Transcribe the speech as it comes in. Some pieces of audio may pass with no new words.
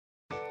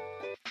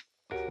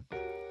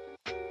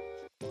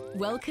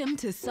Welcome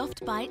to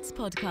Soft Bites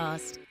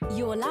Podcast.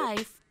 Your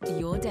life,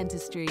 your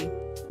dentistry.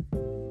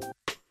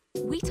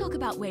 We talk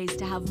about ways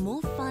to have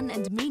more fun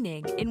and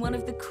meaning in one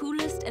of the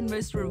coolest and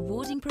most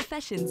rewarding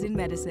professions in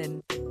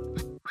medicine.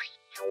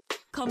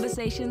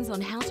 Conversations on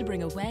how to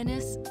bring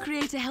awareness,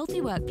 create a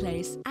healthy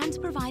workplace, and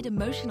provide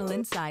emotional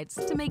insights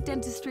to make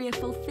dentistry a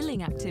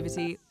fulfilling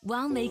activity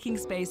while making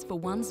space for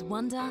one's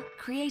wonder,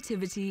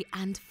 creativity,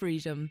 and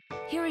freedom.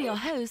 Here are your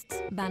hosts,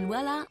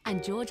 Manuela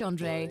and George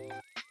Andre.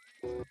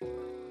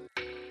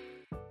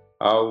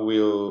 How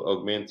will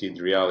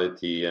augmented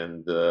reality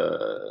and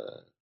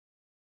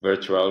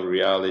virtual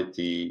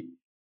reality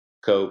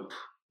cope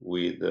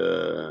with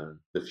the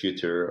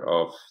future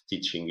of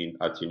teaching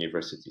at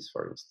universities,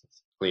 for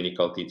instance,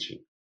 clinical teaching?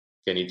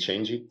 Can it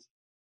change it?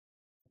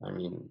 I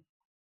mean,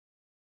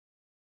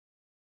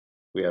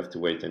 we have to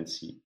wait and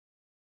see.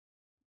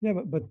 Yeah,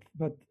 but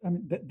I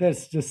mean,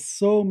 there's just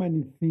so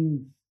many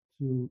things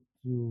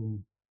to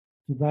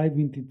dive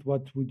into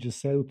what we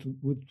just said.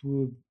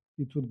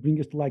 It would bring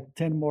us to like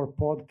 10 more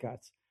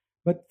podcasts.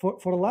 But for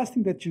the last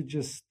thing that you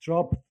just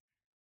dropped,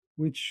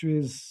 which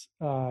is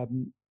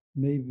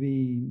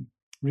maybe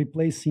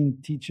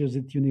replacing teachers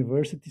at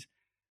universities,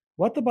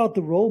 what about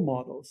the role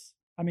models?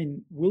 I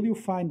mean, will you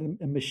find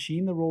a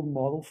machine a role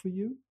model for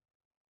you?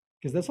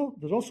 Because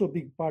there's also a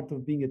big part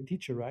of being a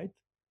teacher, right?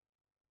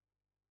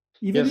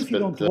 Even Yes, if you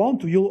but don't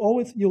want to, you'll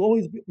always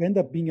end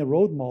up being a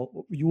role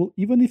model. You will,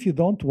 even if you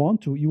don't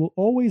want to, you will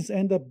always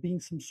end up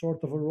being some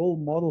sort of a role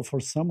model for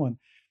someone.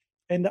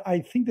 And I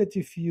think that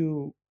if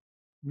you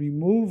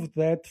remove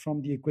that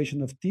from the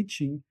equation of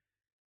teaching,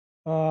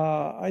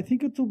 I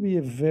think it will be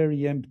a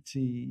very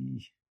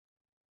empty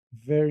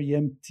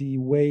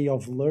way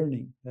of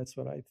learning. That's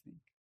what I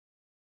think.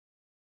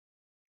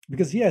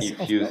 Because yes,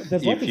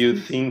 there's a lot if of you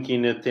things. think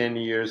in a 10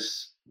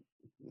 years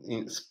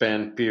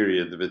span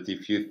period, but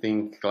if you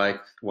think like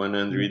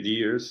 100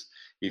 years,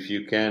 if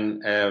you can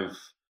have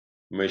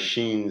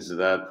machines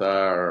that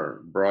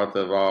are brought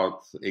about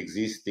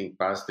existing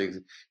past,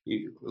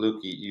 you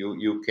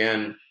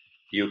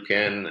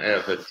can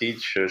have a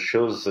teacher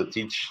choose a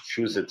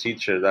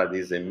teacher that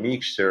is a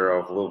mixture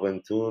of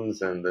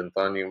Lobantunes and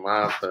António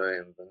Mata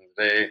and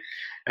André,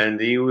 and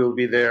he will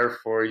be there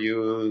for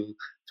you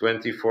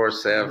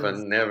 24/7,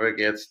 Yes. never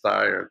gets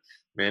tired.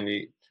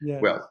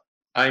 Yeah. Well,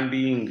 I'm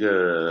being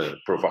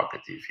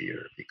provocative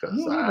here because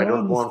No, I but I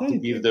don't want to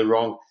understand give it. the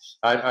wrong.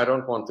 I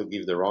don't want to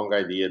give the wrong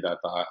idea that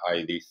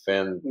I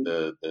defend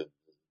the No,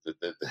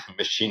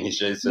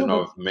 machinization but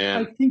of I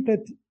man. think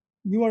that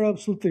you are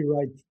absolutely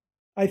right.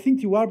 I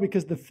think you are,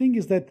 because the thing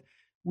is that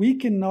we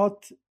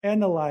cannot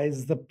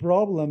analyze the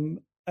problem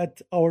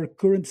at our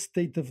current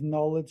state of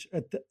knowledge,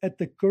 at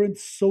the current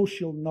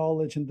social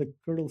knowledge and the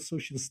current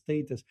social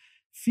status.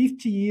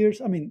 50 years,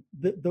 I mean,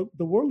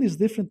 the world is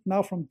different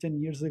now from 10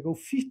 years ago.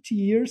 50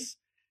 years,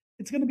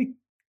 it's going to be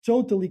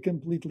totally,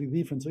 completely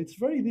different. So it's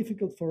very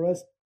difficult for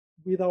us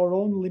with our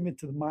own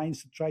limited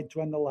minds to try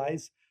to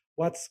analyze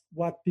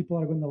what people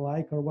are going to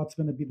like or what's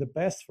going to be the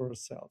best for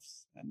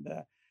ourselves, and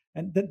that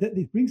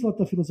it brings a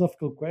lot of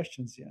philosophical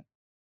questions. Yeah.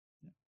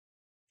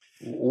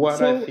 What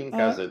I So think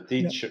as a yeah,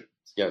 teacher,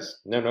 yes,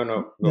 no,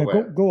 yeah, go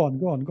ahead. go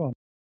on.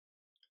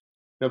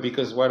 No,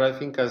 because what I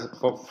think as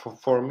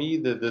for me,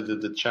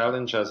 the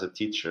challenge as a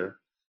teacher,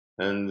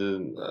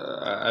 and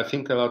I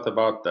think a lot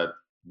about that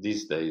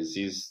these days,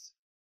 is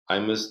I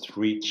must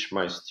reach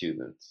my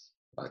students.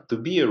 To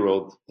be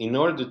in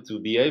order to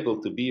be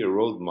able to be a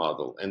role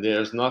model, and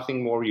there's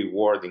nothing more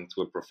rewarding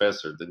to a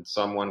professor than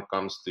someone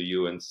comes to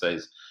you and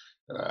says,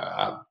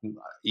 uh,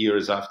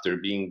 years after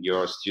being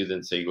your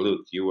student, say,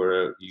 "Look, you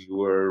were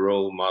a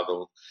role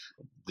model."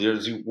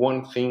 There's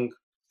one thing,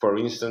 for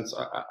instance,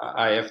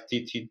 I have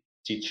teaching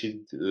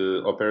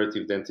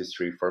operative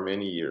dentistry for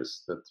many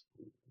years. That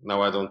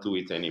now I don't do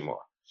it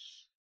anymore.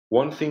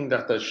 One thing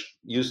that I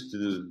used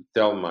to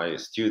tell my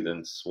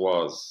students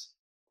was,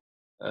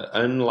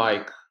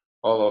 unlike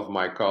all of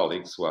my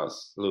colleagues,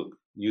 was, look,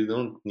 you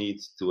don't need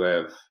to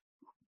have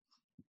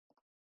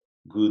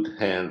good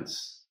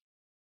hands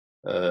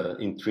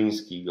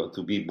intrinsic, or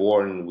to be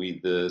born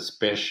with a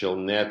special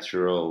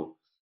natural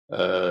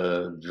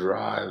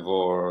drive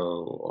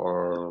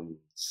or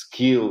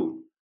skill,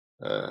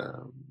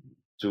 uh,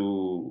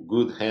 to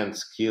good hand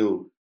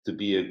skill to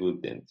be a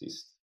good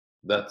dentist.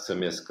 That's a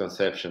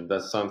misconception.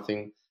 That's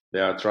something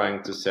they are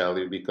trying to sell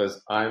you,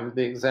 because I'm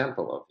the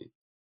example of it.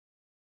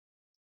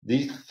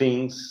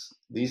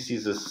 This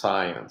is a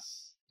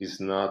science. It's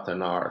not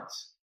an art.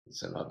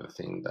 It's another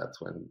thing that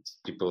when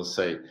people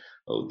say,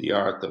 oh, the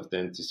art of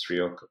dentistry,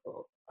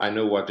 I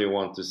know what they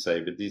want to say,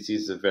 but this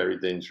is a very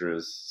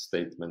dangerous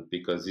statement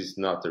because it's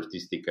not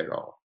artistic at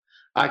all.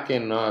 I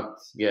cannot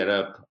get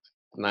up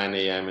 9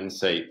 a.m. and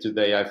say,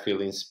 today I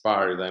feel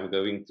inspired. I'm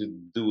going to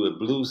do a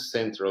blue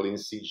central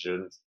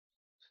incisor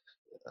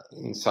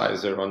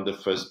on the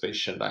first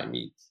patient I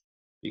meet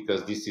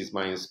because this is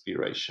my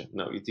inspiration.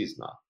 No, it is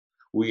not.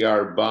 We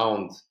are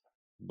bound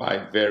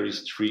by very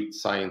strict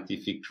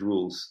scientific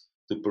rules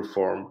to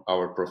perform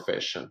our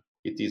profession.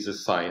 It is a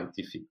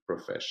scientific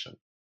profession.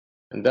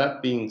 And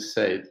that being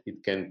said,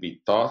 it can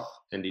be taught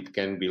and it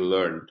can be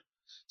learned.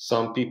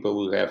 Some people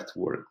will have to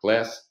work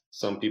less,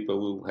 some people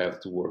will have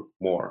to work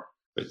more.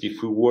 But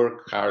if we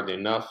work hard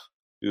enough,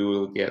 we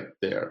will get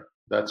there.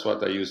 That's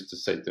what I used to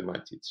say to my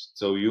teachers.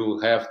 So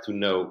you'll have to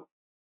know,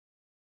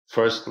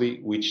 firstly,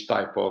 which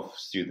type of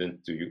student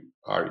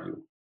are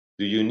you?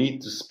 Do you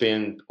need to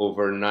spend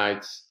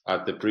overnights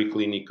at the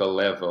preclinical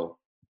level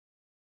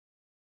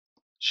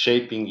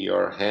shaping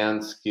your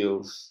hand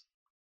skills,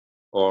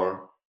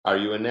 or are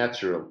you a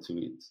natural to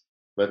it?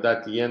 But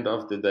at the end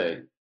of the day,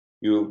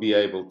 you will be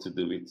able to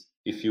do it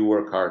if you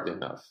work hard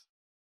enough.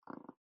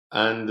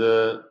 And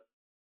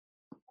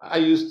I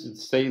used to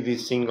say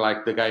this thing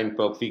like the guy in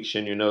Pulp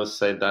Fiction,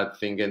 said that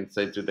thing and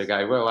say to the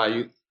guy, well, are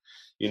you,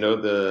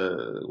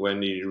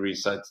 when he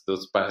recites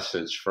those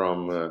passages Yeah,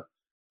 the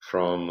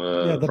from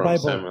Bible.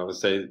 Samuel,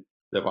 say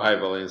the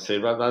Bible, and say,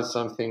 well, that's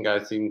something I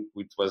think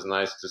it was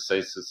nice to say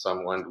to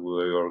someone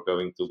who you're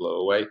going to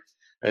blow away.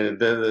 And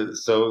then,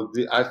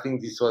 I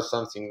think this was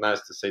something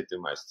nice to say to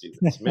my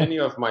students. Many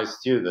of my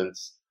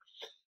students,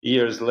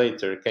 years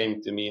later,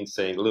 came to me and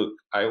saying, look,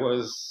 I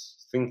was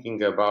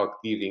thinking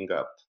about giving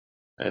up,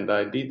 and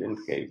I didn't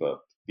give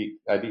up.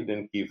 I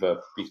didn't give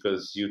up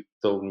because you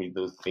told me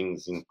those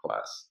things in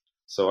class.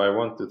 So I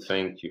want to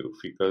thank you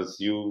because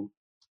you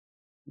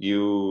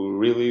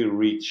really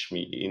reached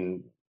me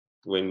in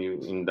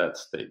that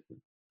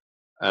statement,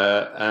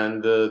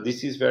 and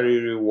this is very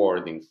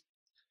rewarding.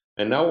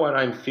 And now what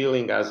I'm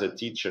feeling as a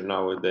teacher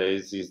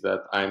nowadays is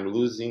that I'm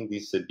losing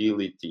this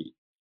ability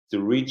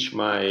to reach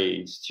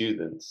my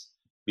students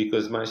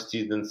because my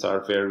students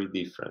are very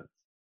different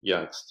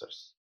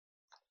youngsters.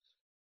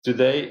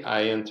 Today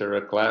I enter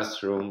a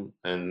classroom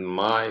and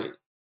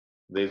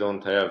they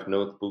don't have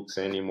notebooks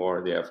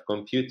anymore, they have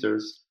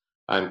computers.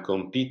 I'm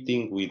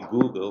competing with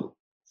Google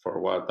for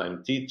what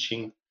I'm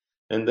teaching,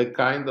 and the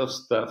kind of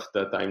stuff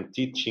that I'm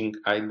teaching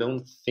I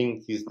don't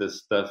think is the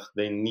stuff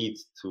they need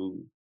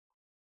to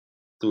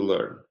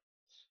learn,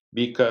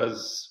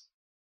 because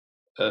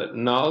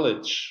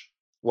knowledge,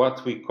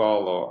 what we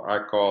call, or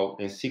I call,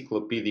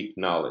 encyclopedic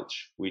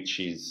knowledge, which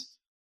is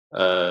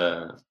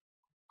how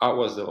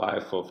was the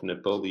life of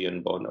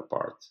Napoleon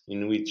Bonaparte?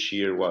 In which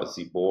year was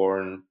he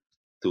born?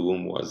 To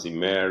whom was he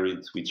married?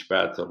 Which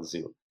battles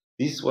he?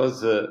 This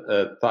was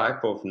a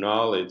type of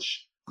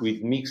knowledge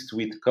mixed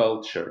with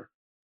culture,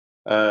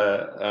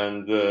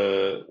 and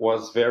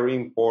was very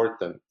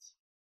important.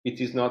 It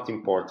is not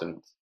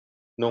important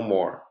no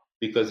more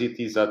because it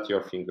is at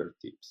your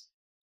fingertips.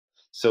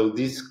 So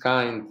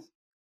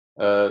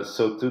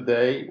so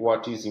today,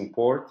 what is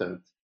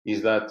important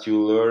is that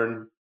you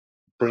learn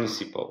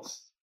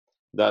principles,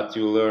 that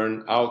you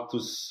learn how to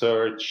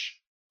search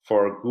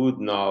for good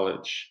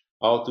knowledge,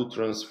 how to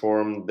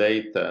transform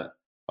data,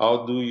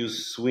 how do you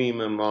swim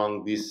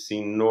among this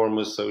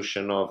enormous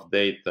ocean of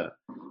data,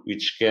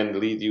 which can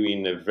lead you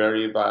in a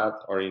very bad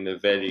or in a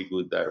very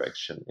good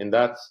direction. And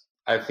that's,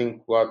 I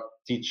think, what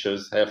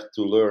teachers have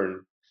to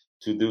learn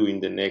to do in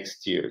the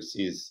next years,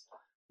 is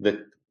that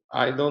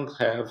I don't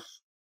have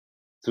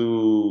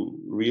to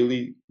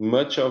really,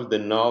 much of the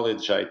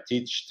knowledge I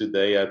teach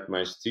today at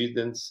my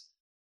students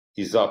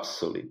is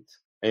obsolete.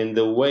 And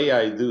the way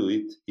I do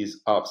it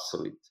is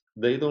obsolete.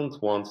 They don't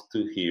want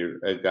to hear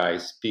a guy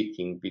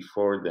speaking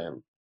before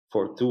them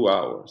for 2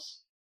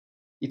 hours.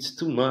 It's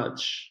too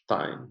much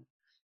time.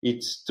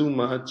 It's too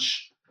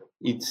much.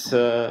 It's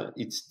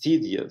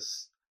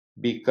tedious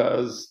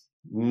because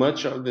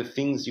much of the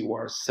things you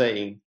are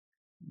saying,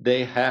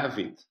 they have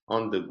it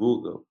on the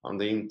Google, on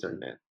the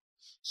internet.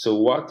 So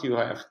what you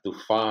have to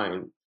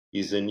find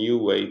is a new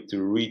way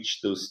to reach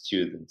those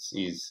students.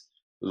 Is,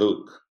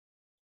 look,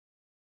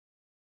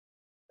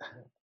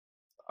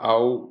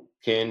 how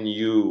can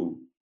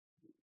you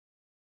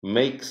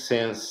make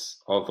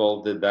sense of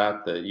all the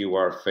data you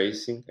are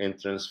facing and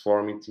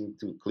transform it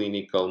into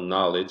clinical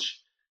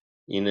knowledge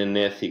in an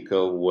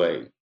ethical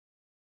way?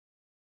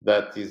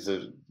 That is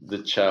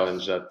the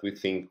challenge that we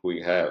think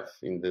we have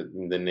in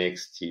the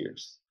next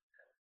years.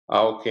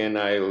 How can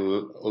I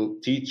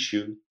teach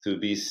you to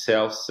be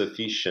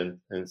self-sufficient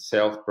and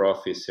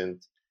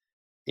self-proficient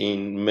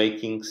in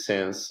making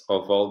sense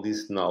of all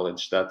this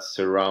knowledge that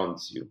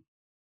surrounds you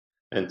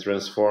and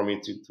transform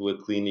it into a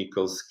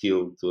clinical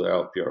skill to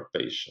help your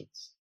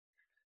patients?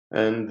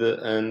 And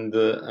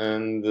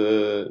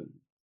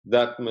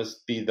that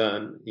must be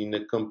done in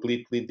a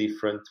completely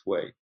different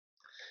way.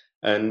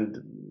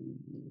 And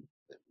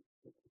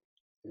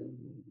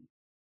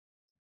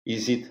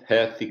is it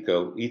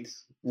ethical?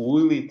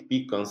 Will it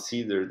be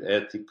considered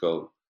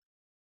ethical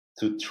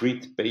to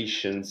treat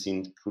patients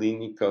in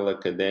clinical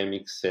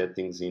academic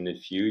settings in a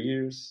few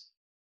years,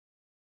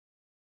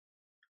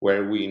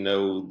 where we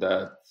know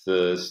that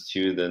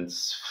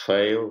students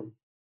fail?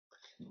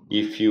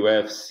 If you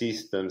have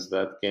systems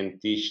that can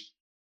teach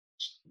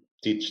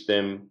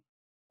them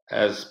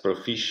as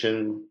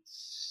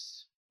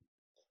proficients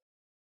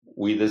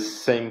with the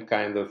same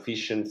kind of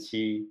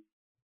efficiency,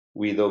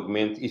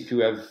 if you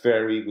have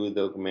very good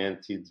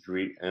augmented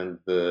and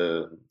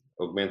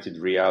augmented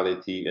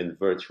reality and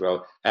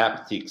virtual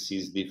haptics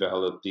is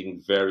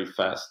developing very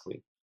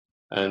fastly.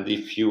 And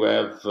if you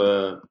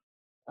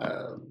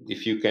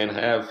can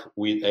have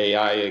with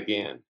AI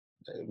again,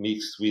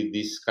 mixed with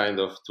this kind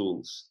of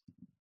tools,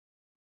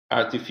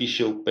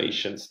 artificial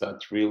patients that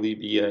really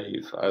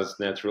behave as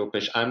natural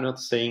patients. I'm not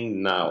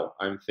saying now,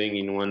 I'm saying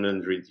in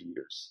 100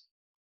 years.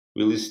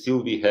 Will it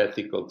still be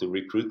ethical to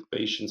recruit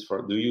patients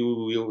for, do you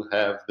will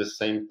have the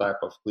same type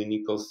of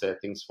clinical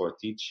settings for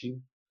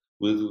teaching?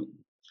 Will,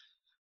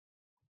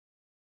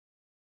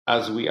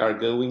 as we are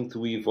going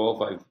to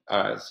evolve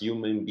as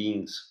human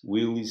beings,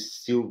 will it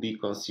still be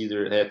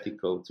considered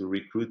ethical to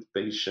recruit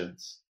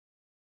patients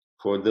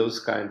for those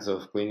kinds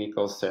of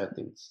clinical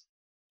settings?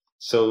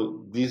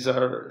 So these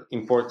are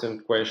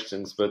important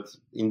questions, but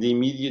in the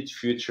immediate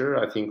future,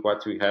 I think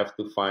what we have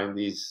to find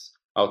is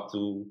how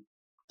to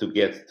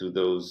get to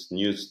those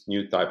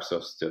new types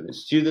of students.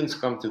 Students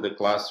come to the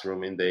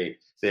classroom and they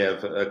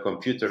have a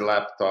computer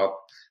laptop,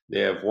 they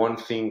have one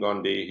thing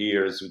on their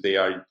ears, they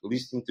are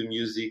listening to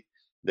music,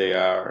 they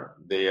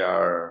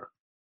are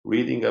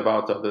reading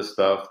about other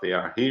stuff, they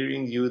are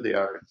hearing you, they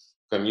are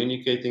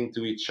communicating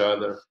to each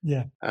other.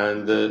 Yeah.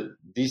 And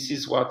this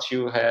is what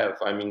you have.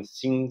 I mean,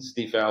 things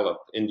develop,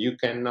 and you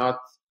cannot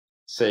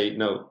say,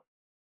 no,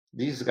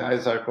 these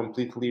guys are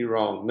completely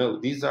wrong. No,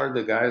 these are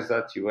the guys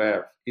that you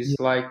have. Yeah, It's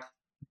like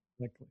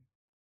exactly.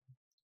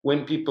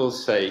 when people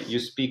say, you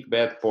speak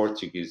bad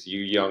Portuguese,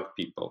 you young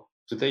people.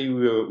 Today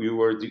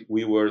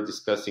we were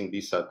discussing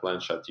this at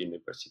lunch at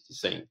university,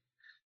 saying,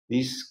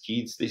 these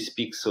kids, they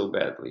speak so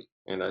badly.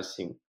 And I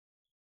think,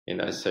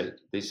 and I say,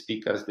 they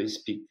speak as they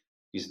speak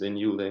is the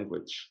new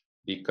language,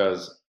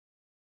 because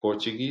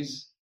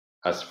Portuguese,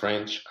 as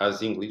French,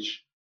 as English,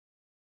 Is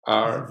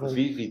are evolving.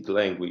 vivid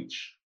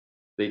language.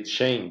 They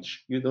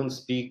change. You don't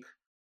speak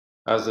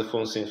as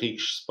Afonso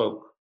Henriques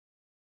spoke.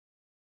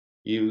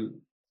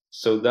 You,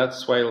 so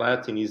that's why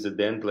Latin is a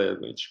dead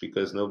language,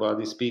 because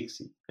nobody speaks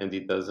it and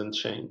it doesn't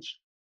change.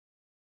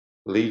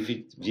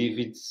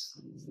 Vivid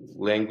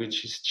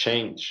languages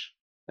change,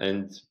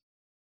 and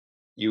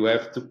you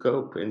have to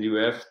cope and you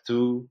have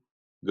to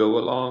go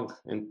along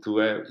and to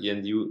have,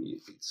 and you,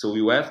 so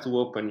you have to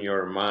open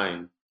your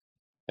mind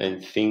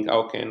and think,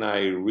 how can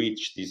I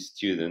reach these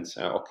students?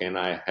 How can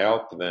I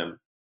help them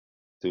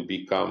to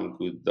become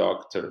good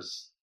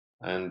doctors?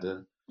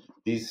 And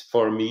this,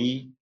 for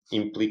me,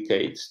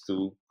 implicates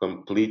to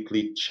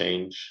completely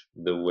change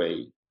the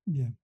way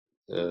Yeah.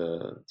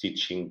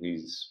 teaching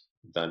is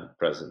done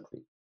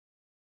presently.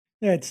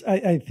 Yeah,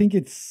 I think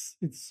it's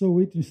so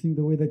interesting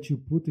the way that you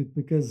put it,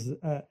 because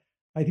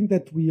I think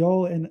that we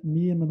all, and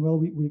me and Manuel,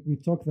 we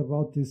talked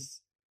about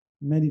this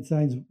many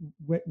times.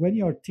 When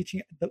you are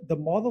teaching, the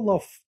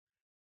model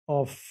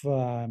of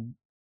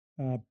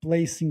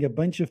placing a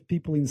bunch of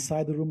people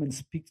inside the room and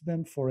speak to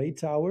them for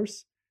 8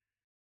 hours,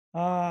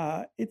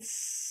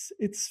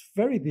 it's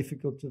very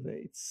difficult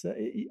today. It's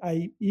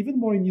even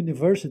more in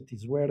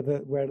universities where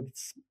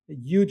it's a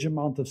huge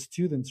amount of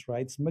students,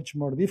 right? It's much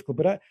more difficult.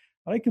 But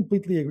I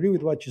completely agree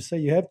with what you say.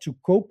 You have to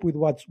cope with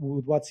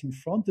what's in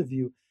front of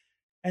you,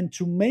 and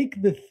to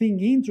make the thing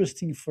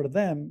interesting for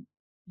them,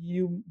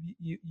 you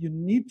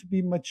need to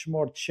be much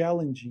more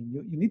challenging.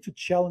 You need to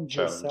challenge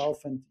Challenge.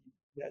 yourself, and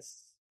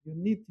yes, you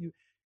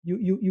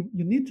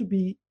need to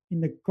be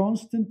in a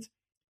constant,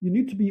 you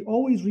need to be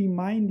always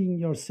reminding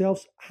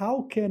yourselves,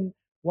 how can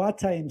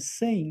what I am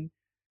saying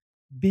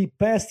be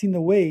passed in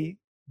a way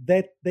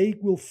that they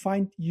will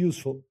find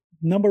useful?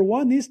 Number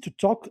one is to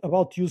talk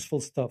about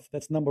useful stuff.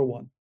 That's number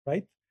one,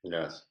 right?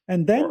 Yes,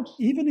 And of then, course.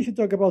 even if you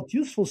talk about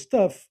useful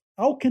stuff,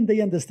 how can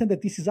they understand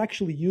that this is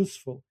actually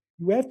useful?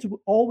 You have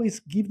to always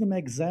give them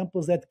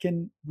examples that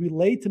can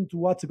relate them to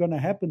what's going to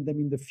happen to them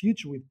in the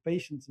future with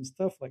patients and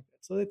stuff like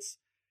that. So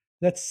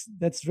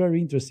that's very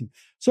interesting.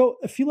 So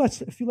a few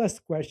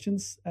last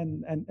questions,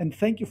 and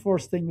thank you for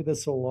staying with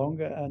us so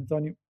long,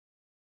 Antonio.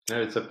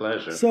 No, it's a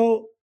pleasure.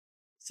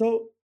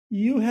 So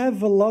you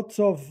have a lot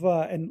of,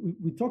 and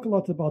we talk a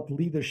lot about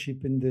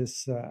leadership in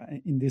this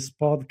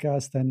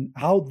podcast, and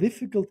how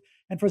difficult.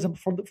 And for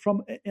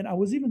example, and I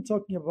was even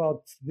talking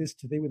about this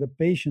today with a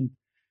patient,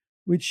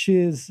 which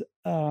is,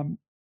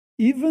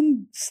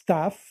 even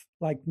staff,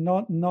 like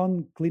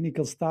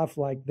non-clinical staff,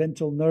 like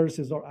dental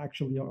nurses, or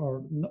actually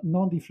or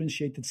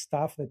non-differentiated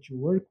staff that you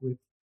work with,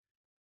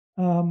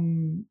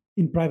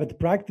 in private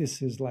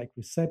practices, like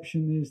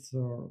receptionists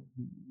or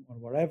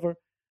whatever,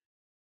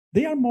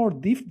 they are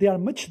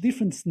much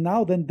different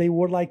now than they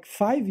were like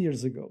 5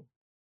 years ago.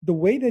 The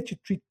way that you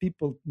treat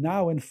people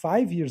now and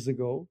 5 years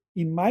ago,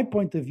 in my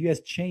point of view,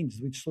 has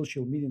changed with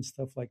social media and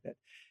stuff like that.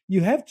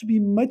 You have to be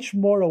much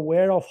more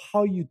aware of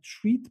how you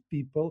treat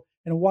people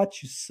and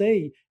what you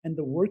say and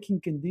the working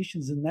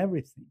conditions and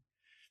everything.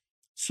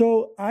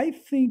 So I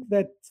think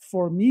that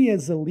for me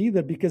as a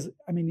leader, because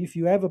I mean, if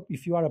you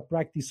are a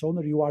practice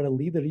owner, you are a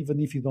leader even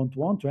if you don't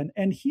want to.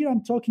 And here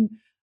I'm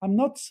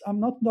not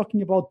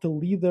talking about the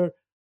leader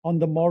on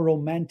the more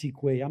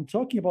romantic way. I'm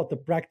talking about the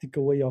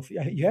practical way of,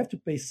 you have to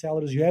pay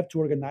salaries, you have to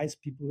organize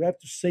people, you have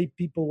to say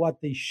people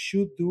what they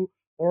should do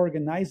or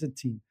organize a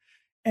team.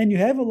 And you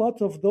have a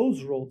lot of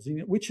those roles,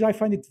 which I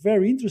find it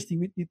very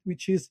interesting,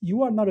 which is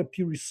you are not a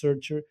pure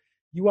researcher,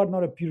 you are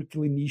not a pure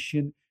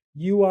clinician,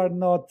 you are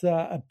not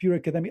a pure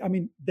academic. I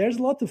mean, there's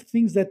a lot of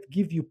things that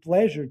give you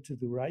pleasure to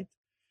do, right?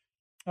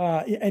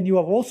 And you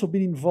have also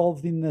been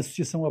involved in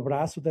Associação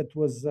Abraço that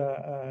was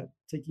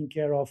taking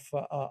care of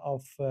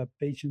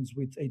patients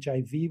with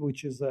HIV,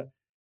 which is a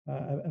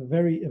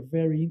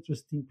very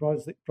interesting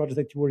project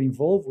that you were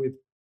involved with.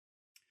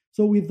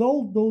 So with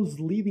all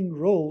those leading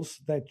roles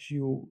that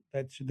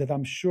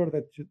I'm sure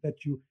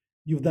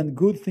you've done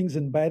good things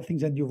and bad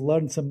things, and you've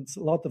learned a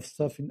lot of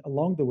stuff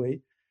along the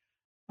way.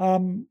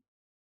 Um,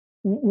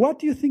 what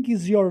do you think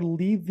is your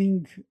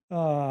living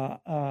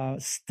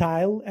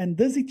style, and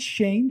does it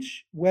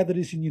change whether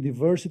it's in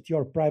university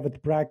or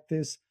private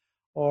practice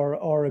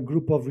or a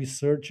group of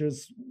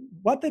researchers?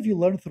 What have you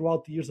learned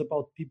throughout the years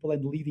about people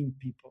and leading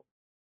people?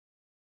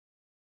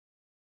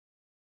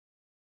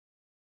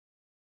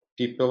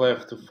 People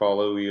have to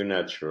follow you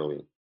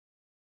naturally.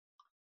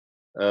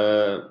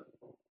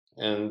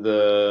 And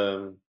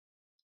the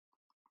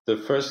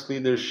first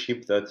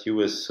leadership that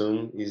you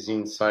assume is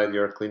inside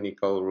your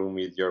clinical room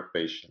with your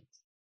patient.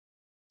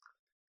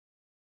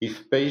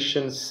 If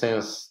patients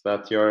sense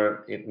that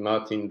you're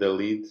not in the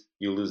lead,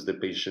 you lose the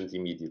patient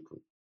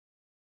immediately.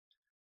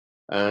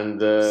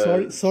 And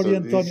sorry, so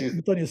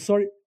Antonio,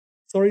 sorry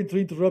to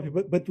interrupt you,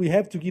 but we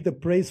have to give the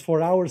praise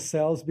for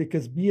ourselves,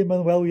 because me and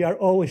Manuel, we are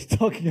always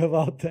talking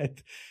about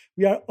that.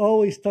 We are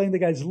always telling the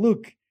guys,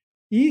 look,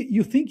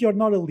 you think you're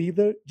not a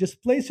leader,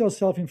 just place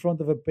yourself in front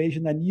of a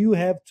patient and you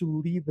have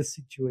to lead the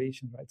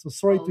situation, right? So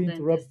sorry All to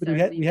interrupt, but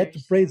dentists are we had to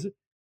leaders. praise.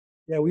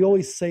 Yeah, we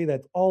always say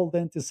that all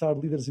dentists are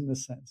leaders in a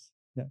sense.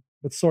 Yeah,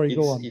 but sorry,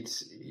 go on.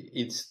 It's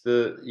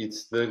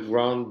the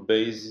ground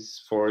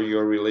basis for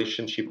your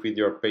relationship with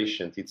your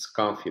patient. It's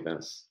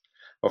confidence.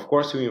 Of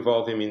course, you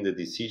involve him in the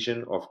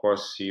decision. Of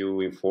course,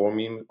 you inform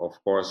him. Of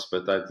course,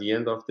 but at the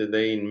end of the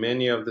day, in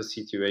many of the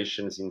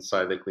situations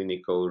inside the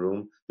clinical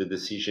room, the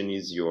decision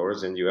is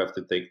yours, and you have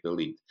to take the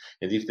lead.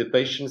 And if the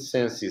patient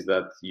senses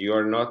that you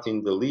are not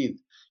in the lead,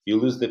 you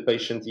lose the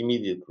patient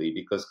immediately,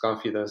 because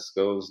confidence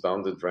goes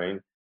down the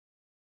drain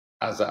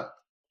ASAP.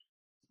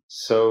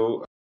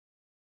 So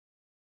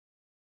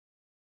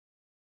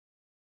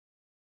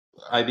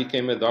I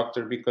became a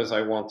doctor because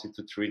I wanted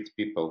to treat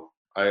people.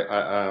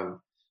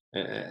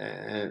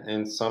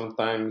 And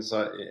sometimes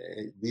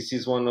this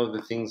is one of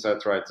the things I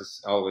try to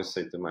always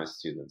say to my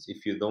students: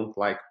 if you don't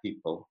like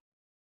people,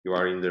 you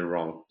are in the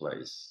wrong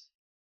place.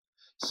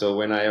 So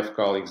when I have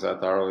colleagues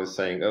that are always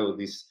saying, "Oh,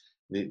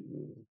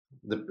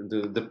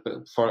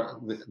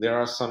 there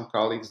are some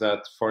colleagues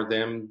that for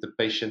them the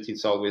patient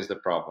is always the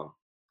problem.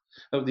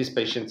 Oh, this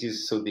patient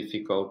is so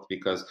difficult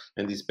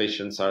and these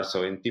patients are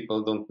so, and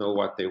people don't know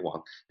what they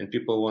want, and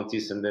people want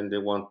this and then they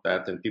want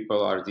that, and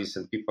people are this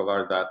and people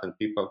are that,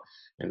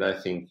 and I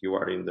think you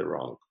are in the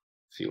wrong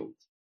field,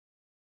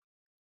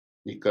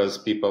 because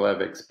people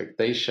have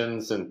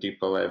expectations and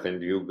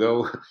you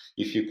go,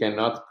 if you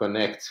cannot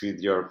connect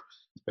with your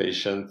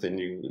patient and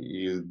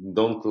you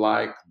don't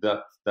like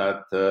that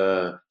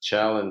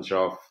challenge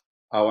of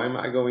how am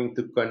I going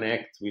to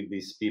connect with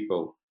these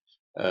people,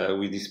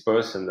 with this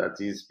person that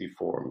is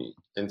before me.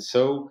 And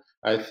so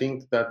I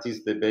think that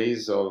is the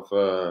base of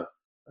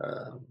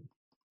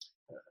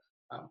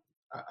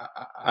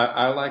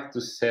I like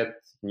to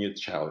set new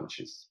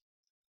challenges,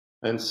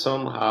 and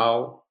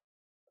somehow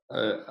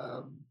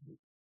I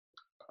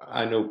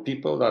know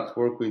people that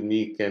work with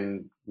me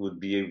would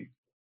be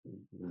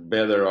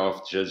better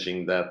off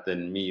judging that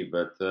than me.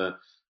 But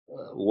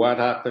what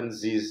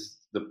happens is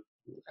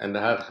and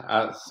that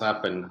has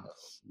happened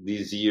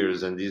these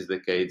years and these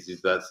decades,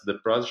 is that the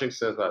projects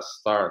that I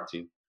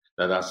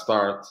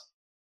start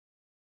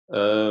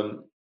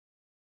um,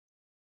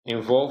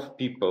 involve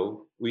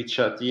people, which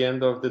at the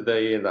end of the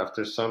day and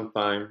after some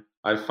time,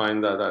 I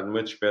find that are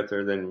much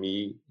better than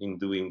me in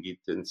doing it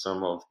in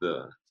some of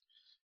the.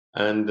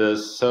 And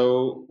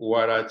so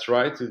what I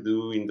try to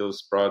do in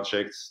those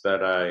projects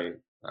that I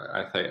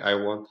think I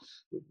want,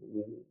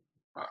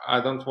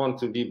 I don't want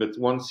to be, but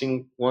one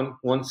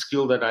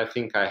skill that I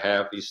think I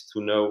have is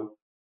to know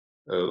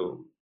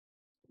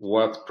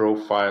what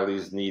profile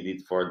is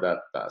needed for that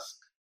task.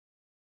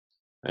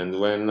 And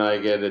when I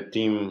get a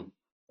team,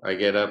 I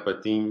get up a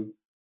team,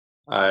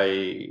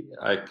 I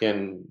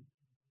can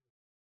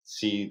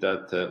see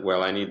that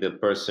well, I need a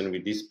person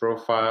with this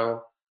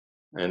profile,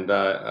 and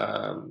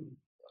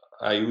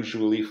I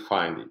usually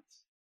find it,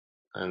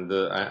 and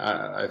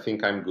I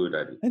think I'm good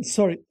at it. And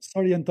sorry,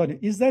 Antonio,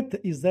 is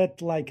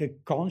that like a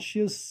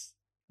conscious,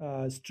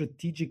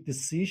 strategic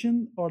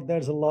decision, or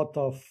there's a lot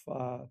of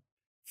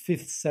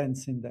fifth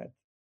sense in that?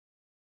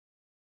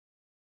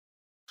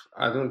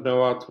 I don't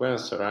know how to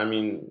answer. I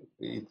mean,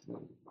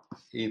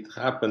 it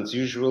happens.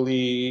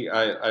 Usually,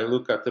 I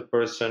look at the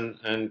person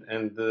and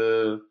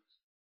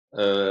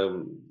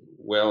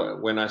well,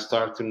 when I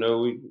start to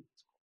know it,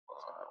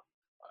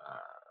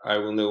 I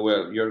will know.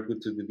 Well, you're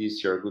good to do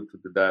this. You're good to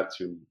do that.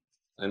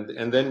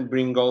 And then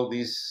bring all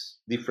these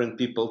different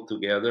people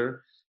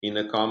together in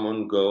a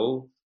common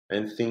goal,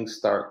 and things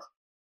start.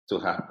 to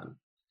happen.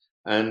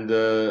 And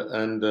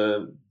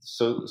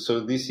so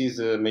this is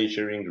a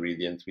major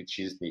ingredient which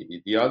is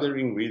needed. The other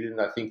ingredient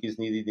I think is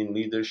needed in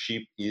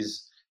leadership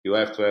is you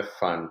have to have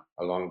fun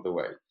along the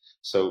way.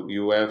 So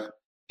you have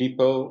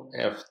people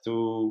have to.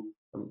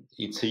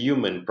 It's a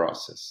human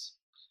process.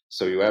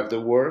 So you have the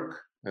work,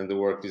 and the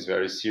work is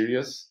very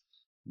serious.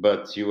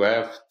 But you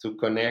have to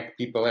connect.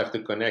 People have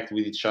to connect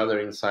with each other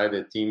inside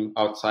the team,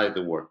 outside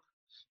the work.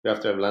 You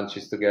have to have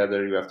lunches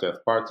together. You have to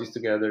have parties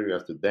together. You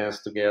have to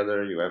dance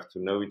together. You have to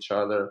know each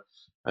other.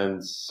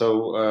 And so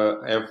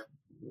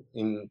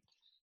in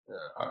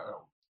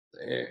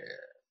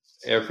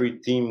every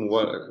team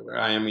where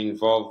I am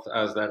involved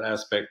as that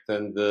aspect,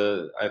 and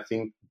I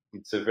think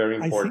it's a very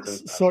important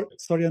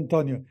aspect. Sorry,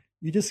 Antonio.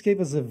 You just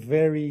gave us a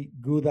very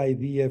good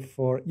idea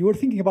for. You were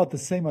thinking about the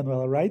same,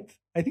 Manuela, right?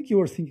 I think you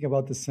were thinking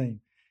about the same.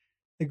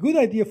 A good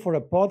idea for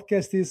a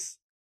podcast is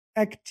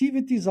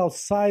activities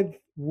outside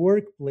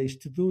workplace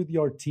to do with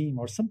your team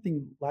or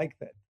something like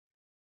that.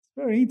 It's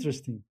very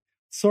interesting.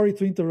 Sorry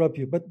to interrupt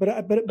you, but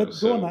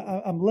go on.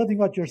 I'm loving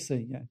what you're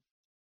saying. Yeah.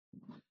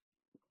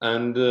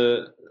 And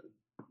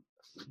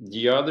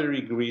the other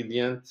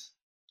ingredient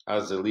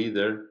as a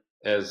leader,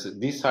 as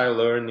this I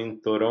learned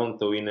in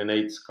Toronto in an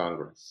AIDS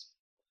Congress.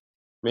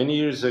 Many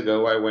years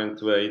ago, I went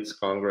to an AIDS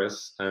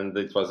Congress, and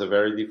it was a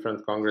very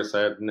different Congress.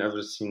 I had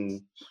never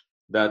seen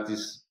that.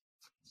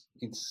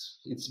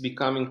 It's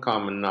becoming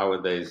common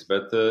nowadays.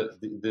 But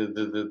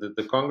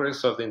the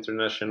Congress of the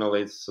International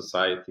AIDS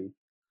Society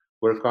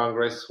were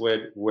Congress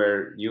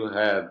where you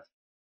had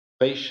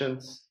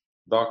patients,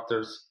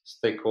 doctors,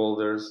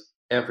 stakeholders,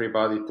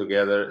 everybody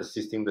together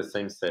assisting the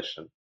same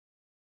session.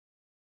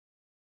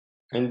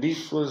 And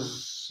this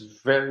was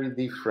very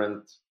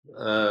different.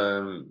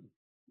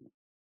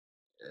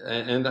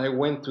 And I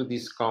went to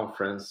this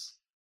conference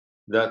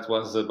that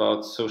was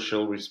about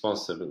social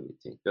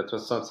responsibility. That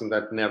was something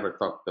that never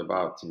talked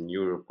about in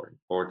Europe or in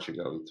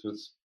Portugal.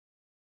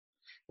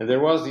 And there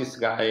was this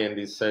guy, and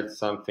he said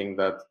something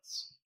that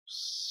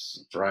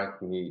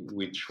struck me,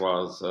 which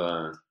was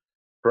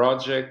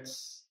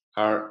projects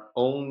are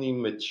only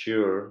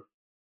mature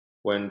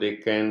when they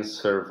can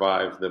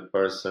survive the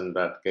person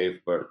that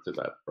gave birth to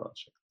that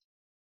project.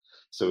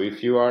 So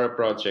if you are a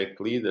project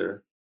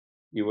leader,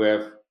 you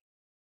have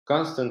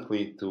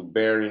constantly to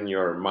bear in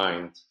your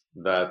mind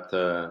that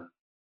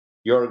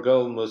your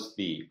goal must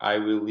be, I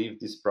will leave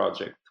this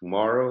project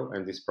tomorrow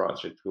and this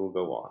project will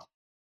go on.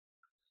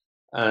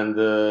 And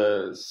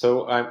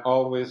so I'm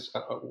always,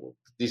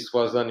 this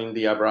was done in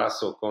the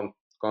Abraço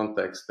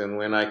context. And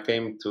when I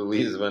came to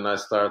Lisbon, I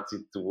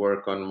started to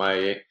work on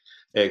my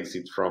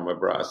exit from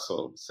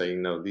Abraço,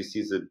 saying, no, this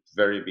is a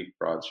very big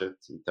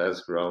project. It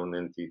has grown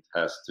and it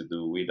has to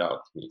do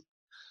without me.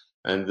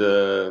 And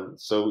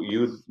so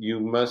you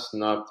must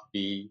not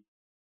be,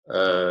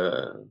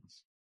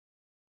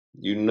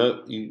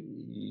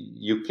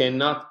 you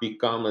cannot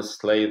become a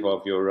slave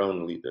of your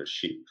own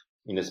leadership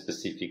in a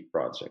specific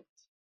project.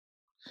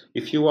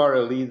 If you are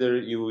a leader,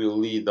 you will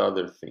lead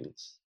other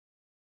things.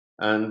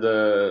 And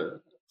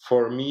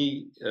for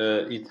me,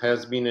 it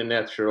has been a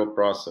natural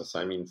process.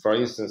 I mean, for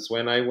instance,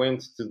 when I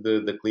went to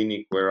the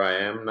clinic where I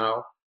am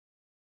now,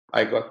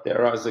 I got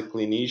there as a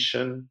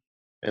clinician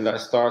and I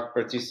start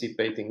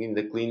participating in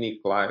the clinic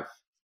life.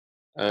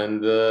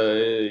 And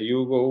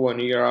you go 1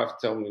 year after,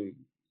 tell me,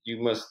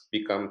 you must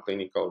become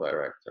clinical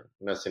director.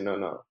 And I say,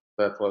 no,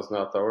 that was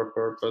not our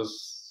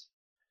purpose.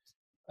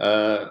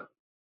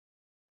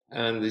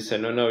 And they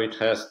said, no, it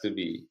has to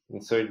be.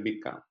 And so it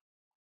became.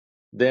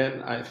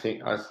 Then I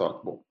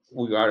thought, well,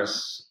 we are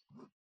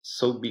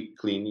so big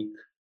clinic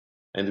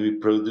and we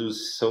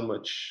produce so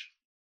much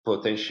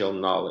potential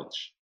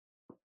knowledge.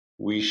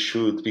 We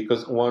should,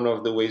 because one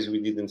of the ways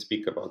we didn't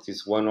speak about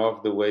is one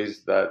of the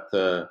ways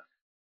that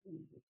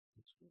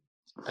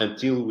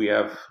until we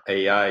have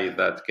AI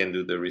that can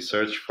do the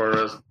research for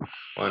us,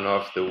 one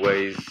of the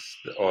ways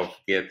of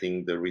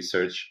getting the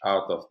research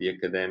out of the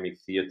academic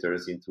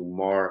theaters into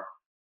more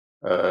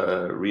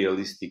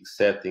realistic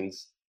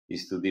settings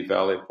is to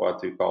develop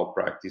what we call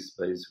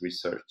practice-based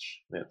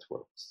research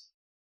networks,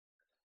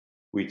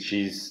 which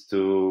is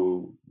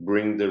to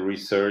bring the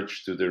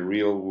research to the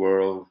real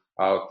world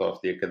out of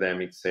the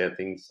academic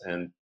settings,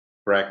 and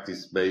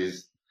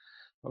practice-based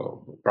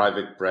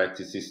private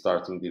practices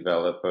starting to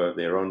develop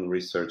their own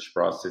research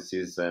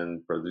processes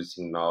and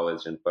producing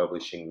knowledge and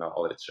publishing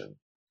knowledge. And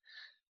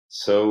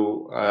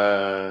so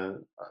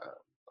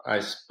I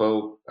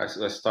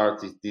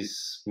started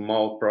this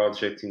small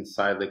project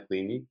inside the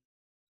clinic,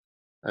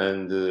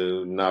 and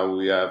now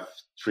we have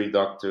 3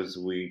 doctors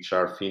which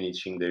are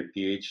finishing their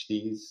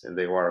PhDs, and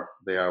they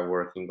are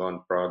working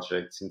on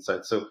projects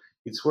inside. So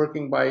it's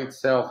working by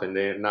itself, and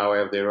they now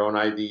have their own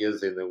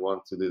ideas and they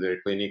want to do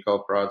their clinical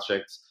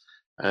projects.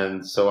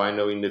 And so I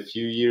know in a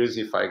few years,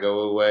 if I go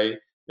away,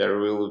 there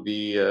will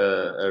be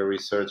a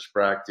research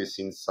practice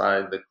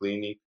inside the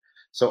clinic.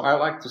 So I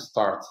like to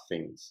start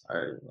things.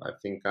 I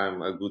think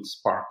I'm a good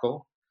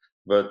sparkle,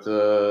 but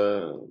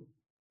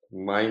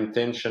my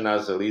intention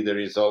as a leader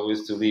is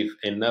always to leave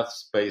enough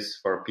space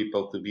for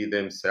people to be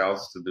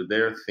themselves, to do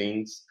their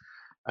things,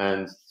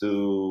 and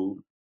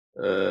to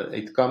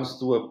it comes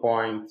to a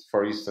point,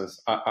 for instance,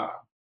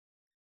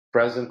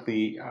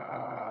 presently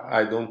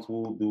I don't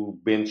do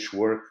bench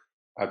work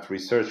at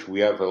research.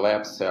 We have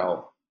a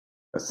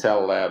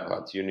cell lab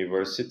at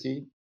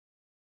university,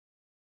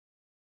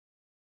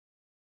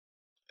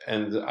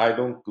 and I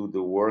don't do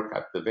the work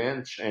at the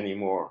bench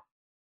anymore.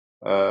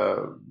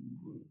 Uh,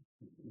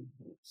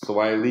 so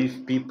I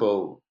leave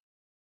people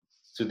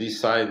to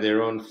decide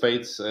their own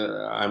fates.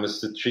 I'm a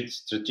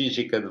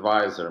strategic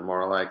advisor,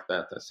 more like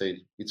that. I say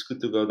it's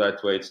good to go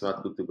that way. It's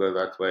not good to go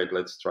that way.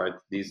 Let's try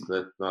this.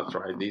 Let's not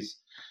try this.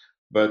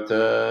 But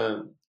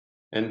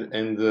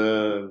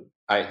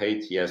I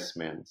hate yes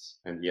men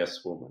and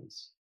yes women.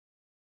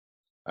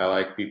 I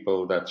like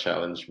people that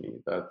challenge me,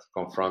 that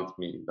confront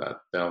me, that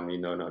tell me,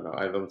 no, no, no,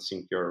 I don't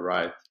think you're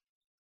right.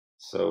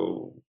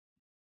 So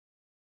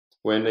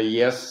when a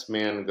yes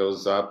man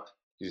goes up,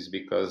 is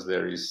because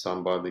there is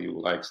somebody who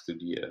likes to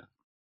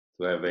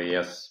have a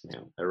yes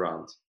man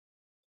around,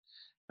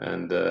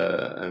 and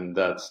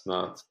that's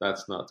not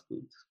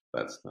good.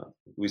 That's not.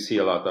 We see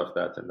a lot of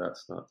that, and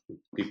that's not good.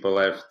 People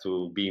have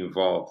to be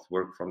involved,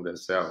 work from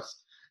themselves,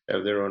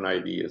 have their own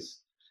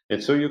ideas,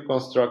 and so you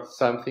construct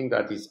something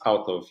that is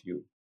out of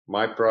you.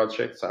 My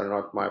projects are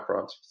not my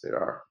projects; they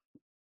are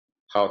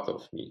out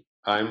of me.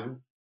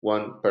 I'm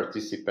one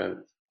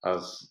participant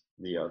as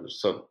the other.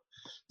 So,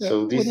 Yeah,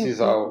 so this is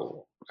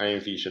how I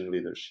envision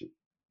leadership.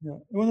 yeah.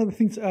 One of the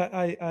things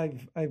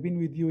I've been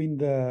with you in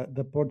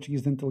the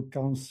Portuguese Dental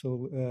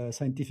Council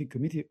scientific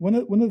committee. One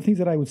of the things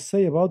that I would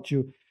say about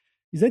you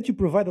is that you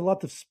provide a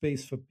lot of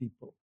space for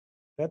people.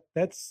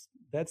 That's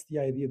the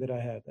idea that I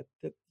have.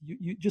 That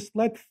you just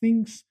let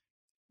things.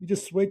 You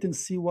just wait and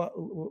see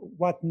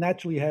what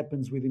naturally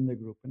happens within the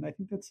group, and I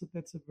think that's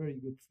a very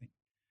good thing.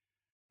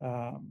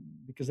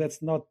 Because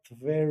that's not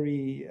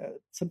very.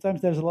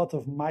 Sometimes there's a lot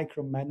of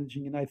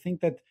micromanaging, and I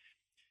think that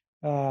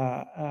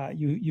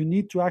you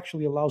need to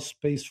actually allow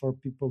space for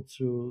people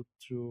to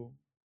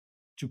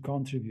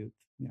contribute.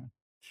 Yeah.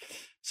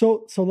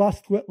 So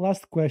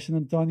last question,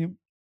 Antonio.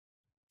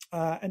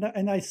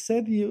 And I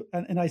said you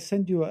and I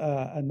sent you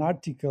an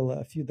article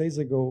a few days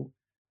ago,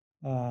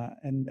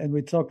 and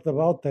we talked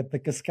about that the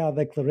Cascade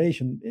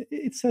Declaration.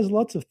 It says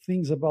lots of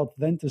things about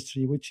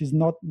dentistry, which is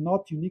not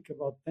unique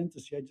about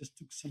dentistry. I just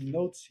took some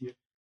notes here,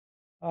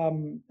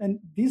 and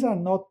these are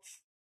not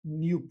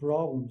new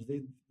problems.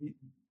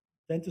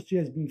 Dentistry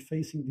has been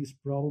facing these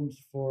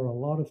problems for a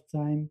lot of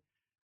time.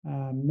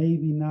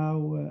 Maybe now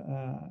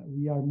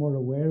we are more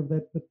aware of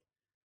that,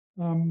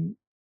 um,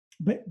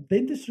 but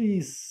dentistry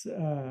is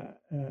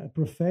a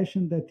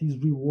profession that is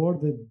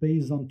rewarded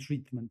based on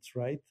treatments,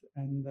 right?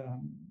 And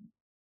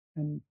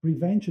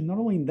prevention, not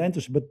only in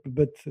dentistry,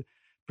 but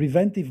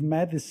preventive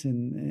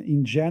medicine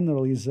in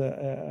general is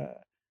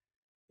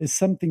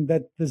something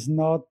that does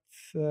not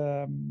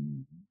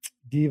um,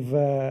 give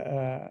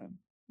a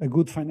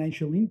good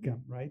financial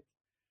income, right?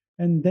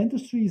 And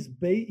dentistry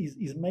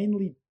is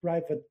mainly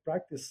private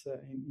practice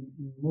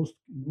in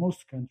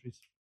most countries.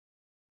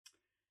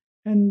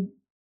 And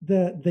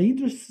the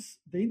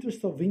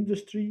interest of the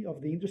industry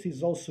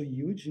is also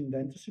huge in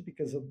dentistry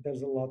because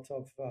there's a lot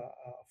of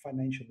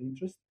financial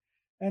interest.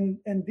 And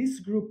this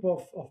group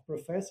of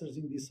professors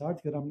in this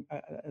article,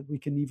 we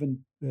can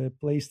even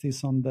place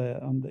this on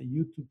the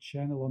YouTube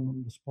channel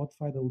on the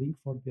Spotify, the link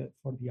for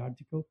the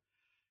article.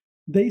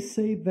 They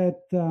say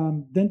that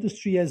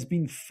dentistry has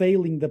been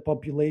failing the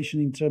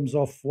population in terms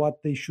of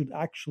what they should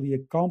actually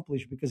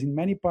accomplish, because in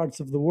many parts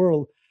of the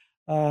world,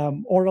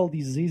 oral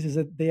diseases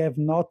that they have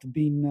not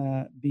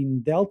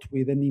been dealt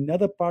with, and in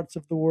other parts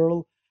of the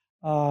world,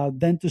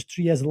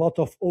 dentistry has a lot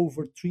of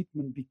over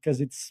treatment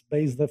because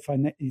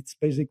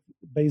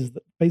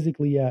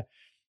basically a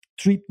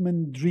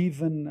treatment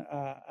driven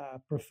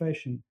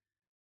profession.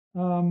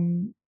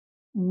 Um,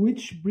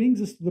 which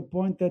brings us to the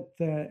point that,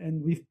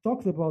 and we've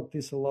talked about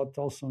this a lot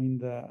also in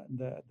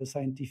the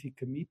scientific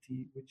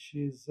committee, which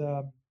is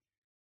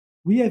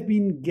we have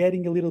been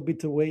getting a little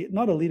bit away,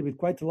 not a little bit,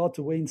 quite a lot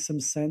away in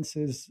some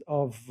senses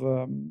of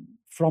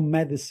from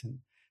medicine.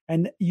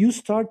 And you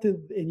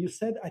started, and you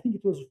said, I think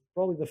it was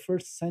probably the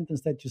first sentence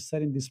that you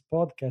said in this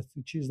podcast,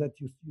 which is that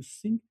you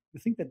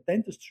think that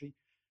dentistry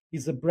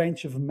is a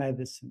branch of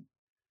medicine.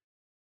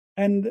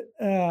 And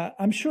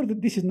I'm sure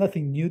that this is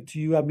nothing new to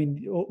you. I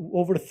mean,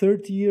 over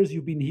 30 years,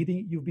 you've been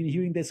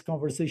hearing this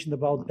conversation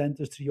about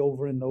dentistry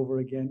over and over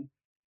again.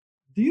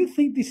 Do you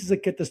think this is a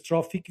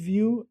catastrophic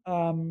view,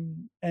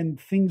 and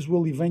things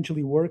will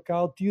eventually work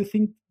out? Do you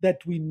think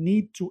that we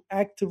need to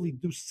actively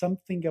do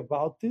something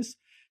about this?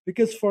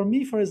 Because for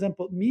me, for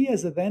example, me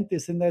as a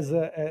dentist and as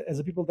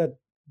a people that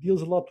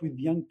deals a lot with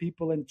young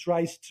people and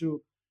tries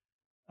to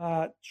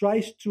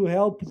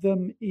help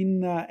them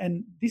in,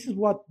 and this is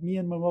what me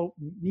and Manuel,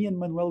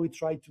 we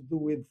try to do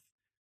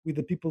with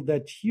the people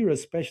that hear,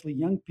 especially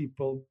young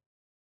people.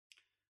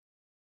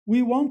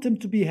 we want them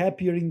to be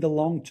happier in the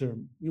long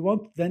term. We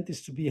want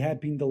dentists to be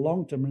happy in the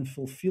long term and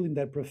fulfilling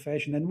their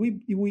profession. And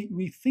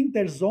we think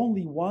there's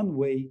only one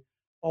way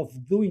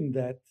of doing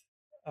that.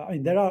 I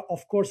mean, there are,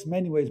 of course,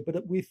 many ways,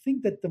 but we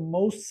think that the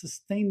most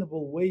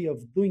sustainable way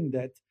of doing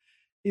that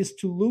is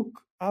to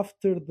look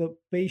after the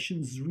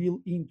patient's real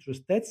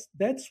interest.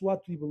 That's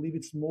what we believe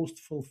it's most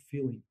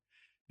fulfilling,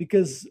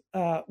 because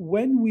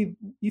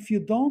if you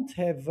don't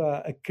have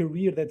a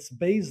career that's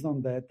based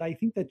on that, I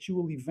think that you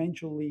will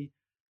eventually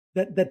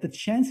that the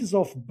chances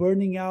of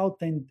burning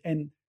out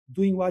and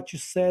doing what you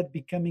said,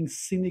 becoming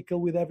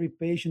cynical with every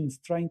patient,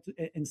 trying to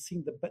and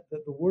seeing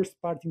the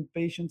worst part in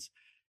patients,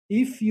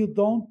 if you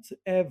don't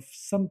have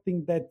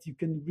something that you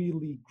can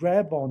really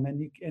grab on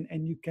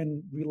and you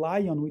can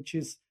rely on, which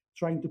is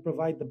trying to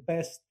provide the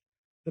best,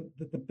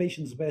 the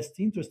patient's best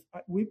interest,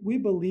 we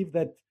believe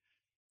that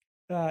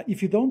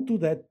if you don't do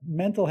that,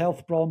 mental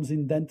health problems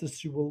in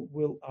dentistry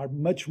will are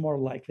much more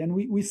likely, and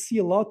we see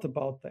a lot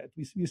about that.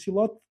 We see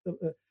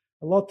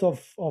a lot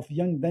of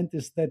young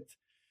dentists that,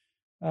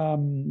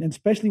 and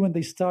especially when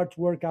they start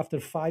work after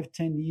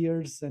 5-10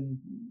 years, and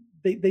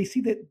they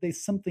see that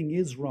something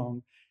is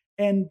wrong,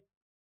 and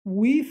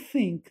we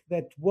think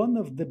that one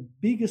of the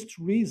biggest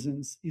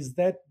reasons is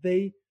that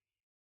they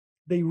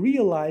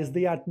realize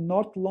they are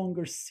not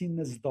longer seen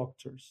as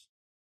doctors.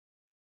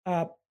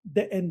 Uh,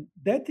 and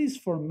that is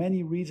for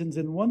many reasons.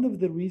 And one of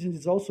the reasons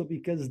is also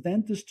because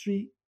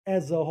dentistry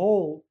as a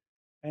whole,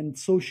 and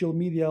social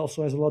media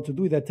also has a lot to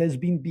do with that, has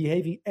been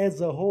behaving as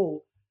a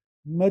whole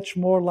much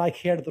more like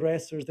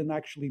hairdressers than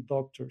actually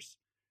doctors.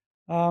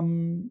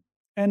 And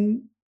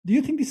do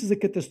you think this is a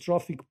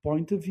catastrophic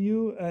point of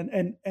view?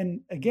 And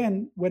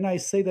again, when I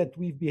say that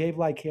we behave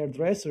like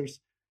hairdressers,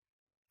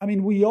 I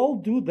mean, we all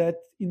do that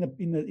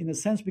in a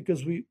sense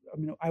because I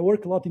mean, I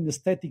work a lot in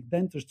aesthetic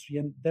dentistry,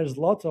 and there's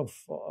lots of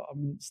I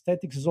mean,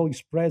 aesthetics is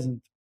always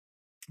present.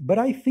 But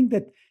I think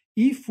that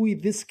if we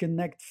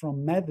disconnect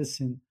from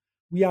medicine,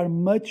 we are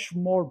much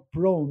more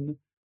prone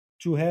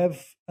to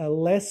have a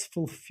less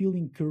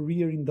fulfilling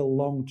career in the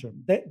long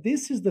term.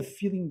 This is the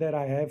feeling that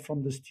I have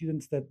from the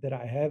students that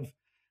I have,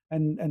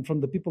 and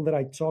from the people that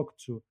I talk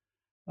to.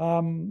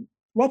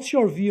 What's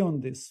your view on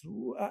this?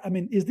 I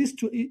mean, is this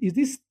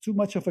too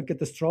much of a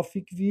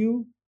catastrophic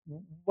view?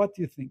 What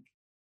do you think?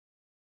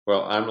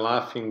 Well, I'm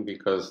laughing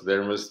because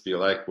there must be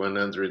like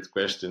 100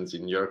 questions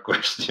in your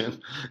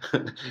question.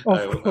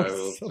 Of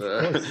course, of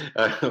course.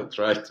 I will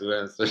try to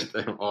answer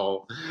them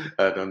all.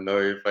 I don't know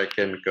if I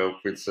can cope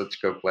with such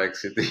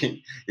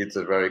complexity. It's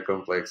a very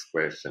complex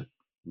question.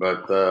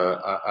 But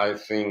I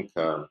think,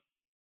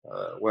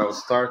 well,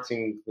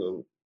 starting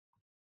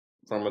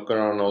from a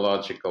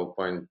chronological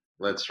point,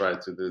 let's try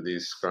to do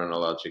this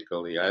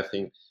chronologically. I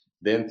think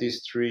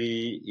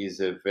dentistry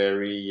is a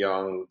very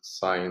young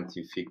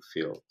scientific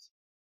field.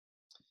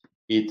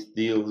 It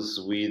deals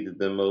with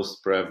the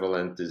most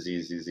prevalent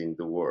diseases in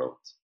the world.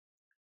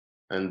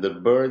 And the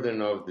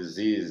burden of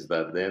disease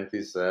that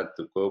dentists had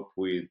to cope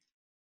with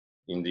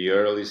in the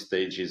early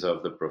stages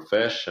of the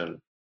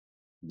profession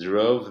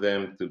drove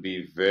them to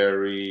be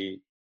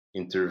very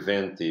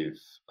interventive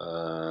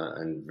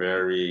and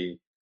very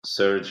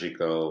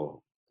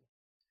surgical.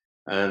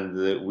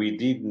 And we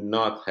did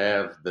not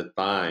have the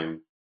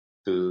time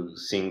to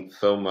think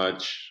so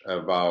much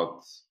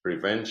about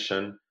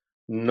prevention,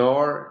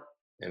 nor,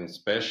 and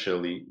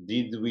especially,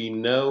 did we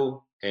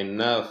know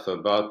enough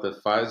about the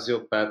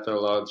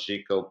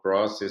physiopathological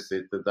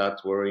processes that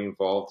were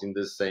involved in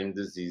the same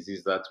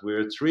diseases that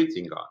we're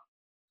treating on.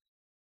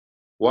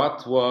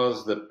 What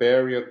was the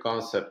perio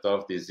concept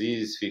of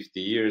disease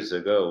 50 years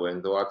ago,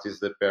 and what is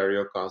the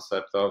perio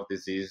concept of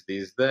disease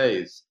these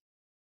days?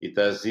 It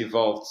has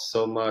evolved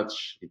so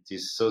much. It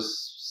is so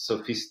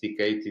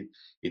sophisticated.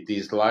 It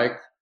is like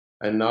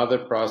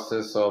another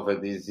process of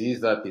a disease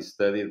that is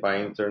studied by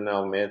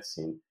internal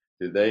medicine.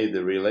 Today,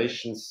 the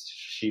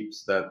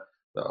relationships that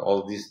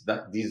all these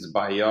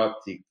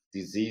biotic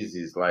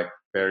diseases like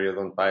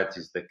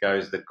periodontitis, the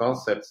caries, the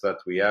concepts that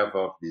we have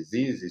of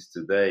diseases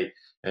today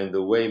and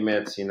the way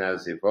medicine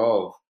has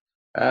evolved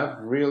have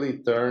really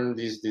turned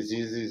these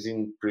diseases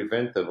in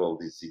preventable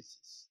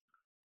diseases.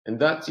 And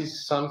that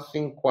is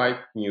something quite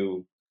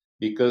new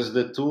because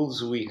the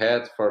tools we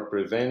had for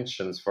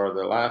preventions for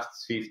the last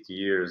 50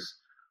 years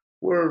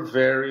were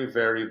very,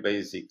 very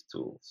basic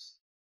tools.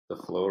 The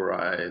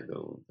fluoride,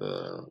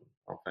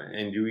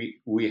 and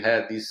we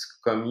had this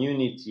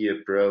community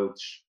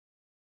approach,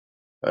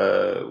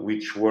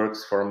 which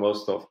works for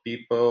most of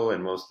people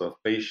and most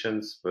of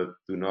patients, but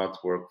do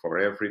not work for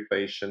every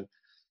patient.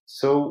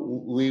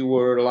 So we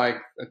were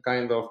like a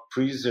kind of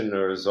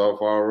prisoners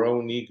of our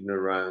own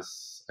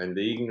ignorance and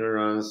the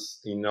ignorance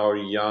in our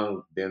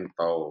young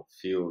dental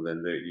field.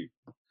 And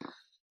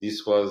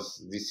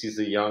this is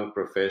a young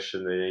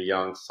profession and a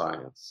young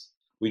science,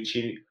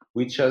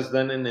 which has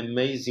done an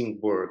amazing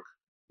work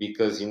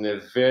because in a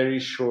very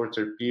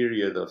shorter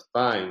period of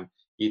time,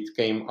 it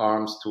came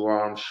arms to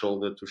arms,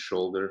 shoulder to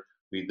shoulder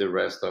with the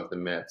rest of the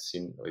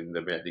medicine in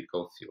the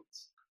medical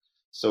fields.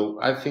 So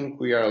I think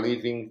we are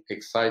living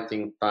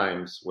exciting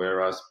times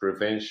whereas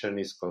prevention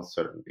is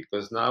concerned,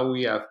 because now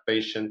we have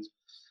patients,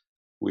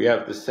 we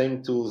have the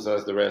same tools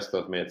as the rest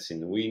of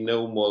medicine. We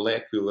know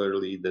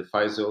molecularly the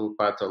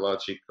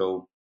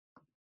physiopathological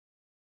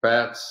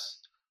paths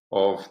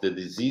of the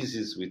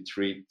diseases we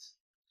treat.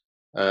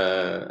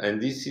 And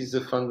this is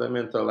a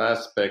fundamental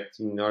aspect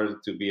in order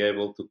to be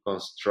able to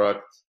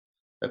construct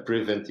a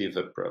preventive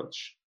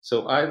approach.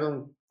 So I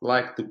don't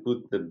like to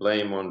put the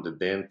blame on the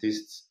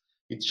dentists.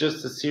 It's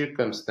just a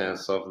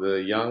circumstance of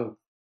the young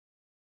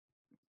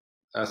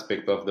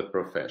aspect of the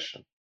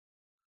profession.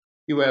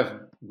 You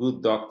have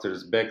good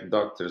doctors, bad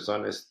doctors,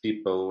 honest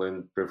people,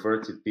 and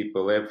perverted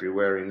people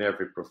everywhere in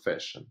every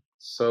profession.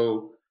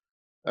 So,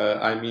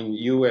 I mean,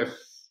 you have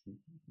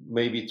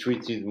maybe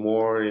treated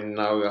more and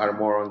now are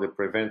more on the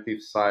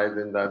preventive side,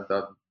 and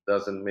that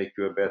doesn't make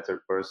you a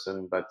better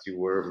person that you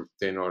were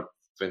 10 or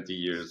 20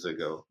 years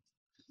ago.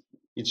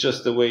 It's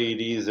just the way it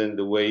is and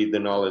the way the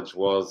knowledge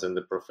was and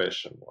the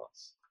profession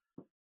was.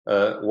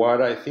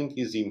 What I think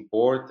is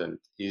important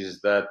is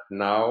that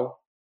now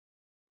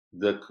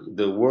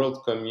the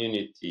world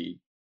community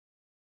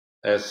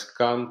has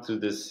come to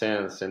the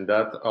sense, and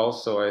that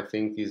also I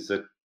think is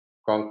a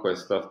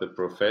conquest of the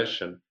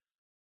profession,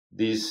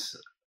 this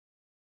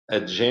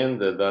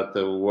agenda that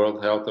the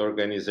World Health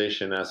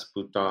Organization has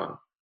put on,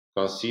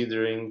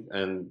 considering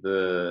and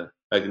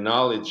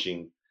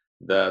acknowledging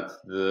that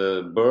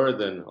the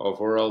burden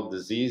of oral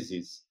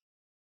diseases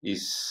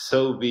is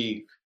so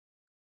big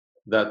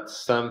that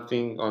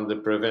something on the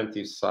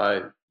preventive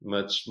side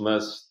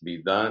must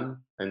be done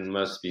and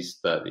must be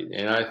studied.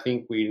 And I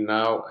think we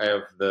now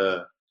have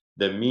the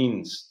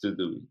means to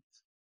do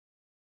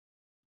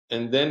it.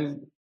 And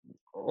then,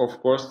 of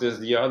course, there's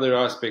the other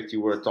aspect you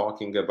were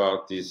talking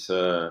about is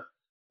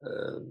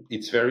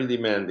it's very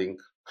demanding.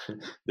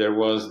 There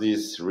was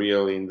this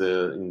reel in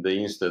the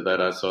Insta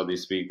that I saw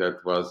this week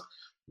that was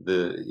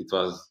the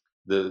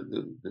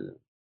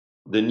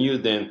new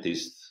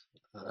dentist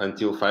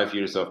until 5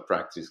 years of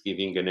practice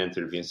giving an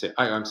interview and say,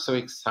 I'm so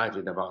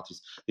excited about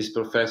this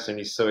profession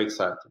is so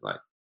excited.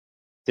 Like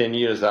 10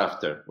 years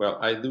after, well,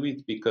 I do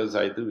it because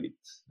I do it.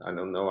 I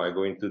don't know, I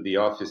go into the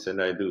office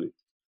and I do it.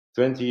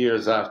 20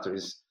 years after,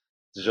 it's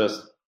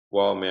just,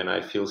 wow, man,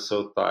 I feel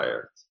so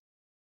tired.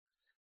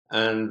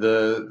 And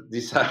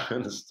this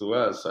happens to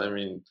us. I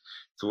mean,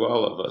 to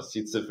all of us.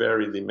 It's a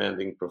very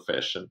demanding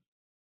profession.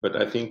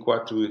 But I think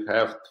what we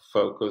have to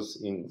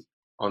focus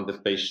on the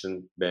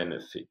patient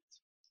benefit.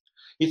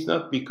 It's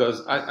not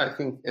because I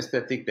think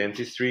aesthetic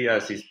dentistry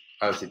has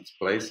its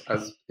place,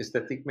 as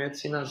aesthetic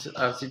medicine as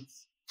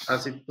its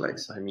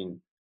place. I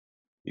mean,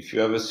 if you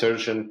have a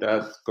surgeon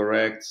that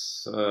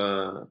corrects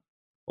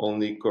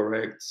only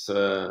corrects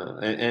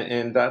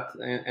and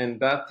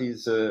that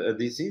is a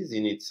disease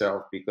in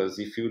itself, because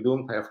if you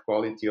don't have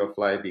quality of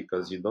life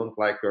because you don't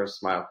like your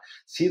smile,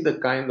 see the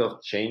kind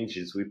of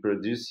changes we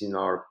produce in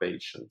our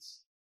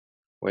patients.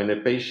 When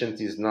a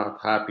patient is not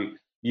happy,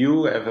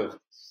 you have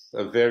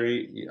a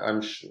very,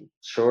 I'm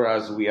sure,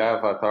 as we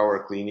have at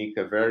our clinic,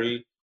 a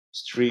very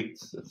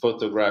strict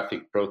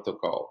photographic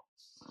protocol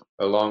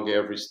along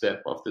every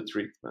step of the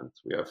treatment.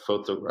 We have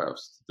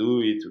photographs to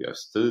do it, we have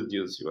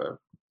studios,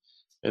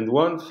 and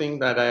one thing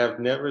that I have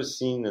never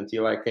seen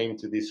until I came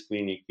to this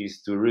clinic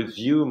is to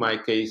review my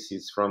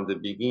cases from the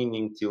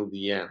beginning till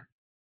the end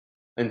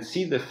and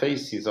see the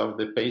faces of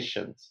the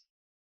patients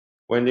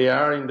when they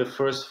are in the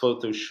first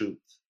photo shoot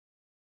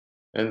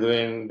and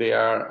when they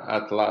are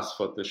at last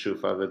photo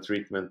shoot of the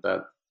treatment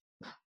that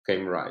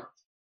came right.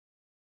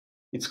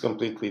 It's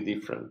completely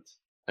different.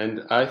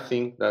 And I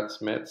think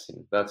that's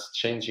medicine. That's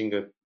changing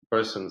a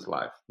person's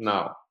life.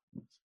 Now,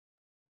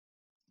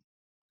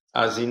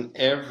 as in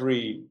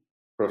every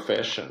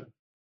profession,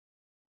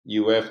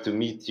 you have to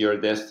meet your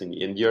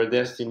destiny. And your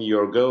destiny,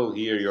 your goal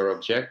here, your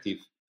objective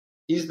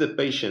is the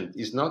patient,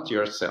 is not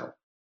yourself.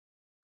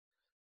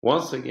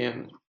 Once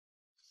again,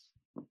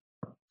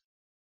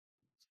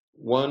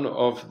 one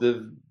of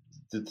the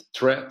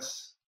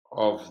threats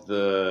of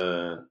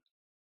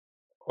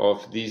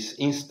this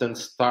instant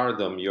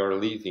stardom you're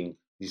living,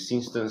 this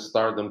instant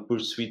stardom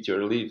pursuit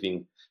you're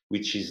living,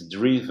 which is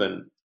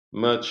driven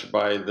much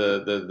by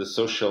the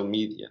social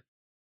media,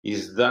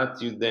 is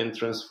that you then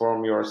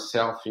transform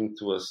yourself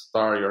into a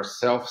star, you're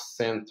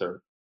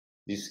self-centered.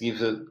 This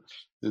gives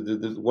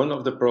one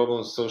of the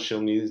problems of social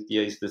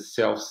media is the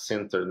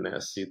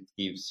self-centeredness it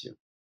gives you.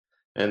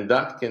 And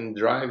that can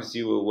drive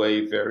you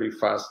away very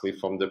fastly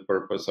from the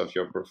purpose of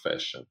your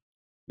profession,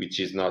 which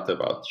is not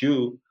about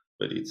you,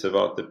 but it's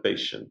about the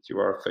patient you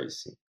are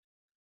facing.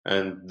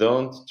 And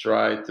don't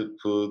try to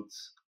put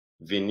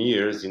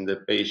veneers in the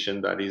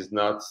patient that is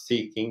not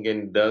seeking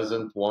and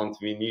doesn't want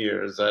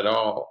veneers at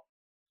all.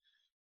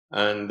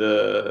 And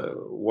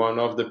one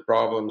of the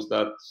problems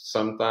that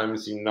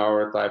sometimes in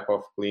our type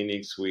of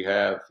clinics we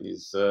have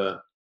is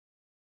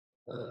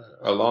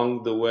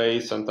along the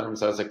way,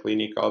 sometimes as a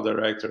clinical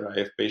director, I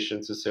have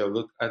patients who say,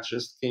 look, I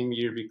just came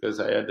here because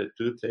I had a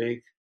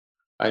toothache.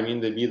 I'm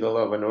in the middle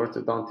of an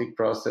orthodontic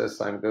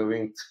process. I'm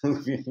going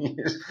to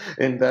finish,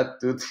 and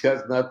that tooth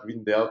has not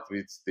been dealt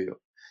with still.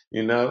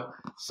 You know,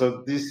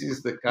 so Yeah. this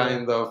is the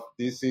kind of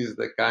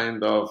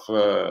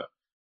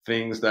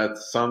things that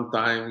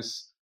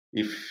sometimes,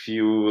 if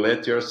you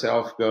let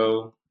yourself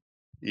go,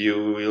 you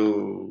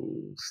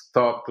will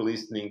stop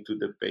listening to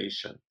the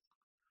patient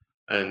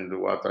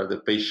and what are the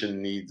patient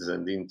needs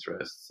and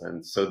interests.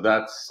 And so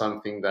that's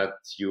something that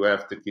you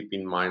have to keep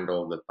in mind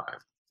all the time.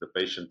 The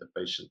patient, the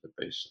patient, the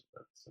patient.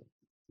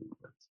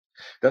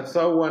 That's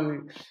how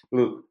one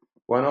look.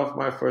 One of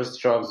my first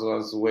jobs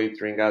was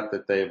waitering at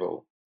the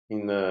table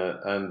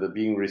and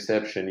being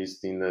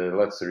receptionist in a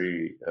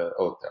luxury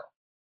hotel.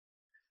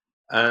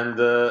 And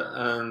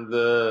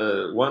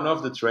one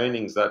of the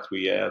trainings that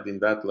we had in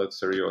that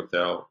luxury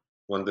hotel,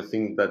 one of the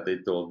things that they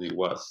told me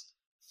was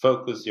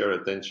focus your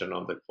attention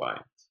on the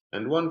client.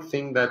 And one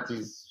thing that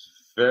is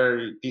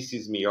very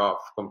pisses me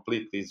off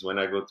completely is when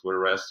I go to a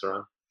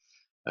restaurant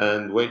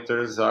and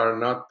waiters are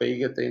not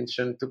paying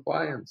attention to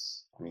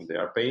clients. I mean, they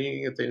are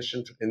paying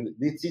attention to, and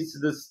it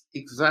is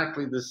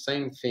exactly the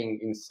same thing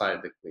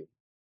inside the clinic.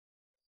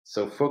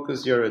 So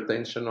focus your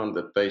attention on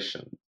the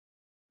patient.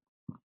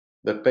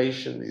 The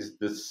patient is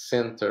the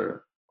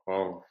center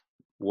of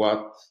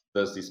what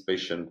does this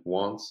patient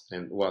wants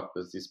and what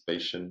does this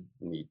patient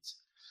needs.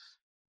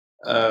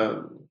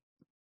 Um,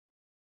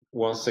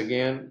 Once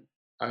again,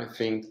 I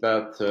think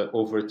that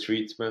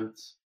overtreatment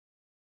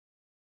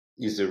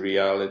is a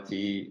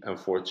reality,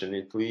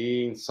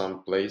 unfortunately, in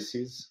some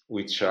places,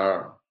 which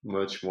are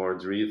much more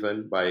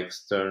driven by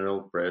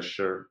external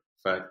pressure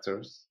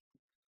factors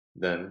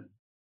than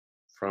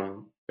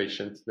from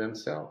patients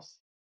themselves.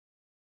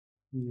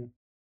 Yeah.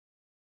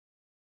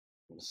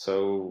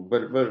 So,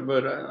 but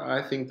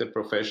I think the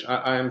profession.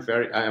 I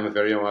am a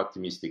very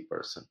optimistic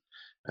person,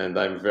 and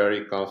I'm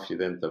very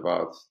confident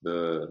about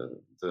the.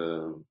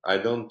 I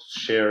don't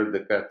share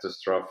the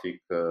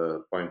catastrophic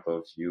point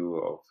of view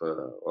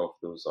of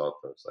those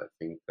authors. I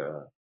think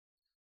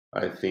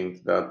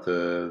that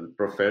the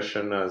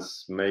profession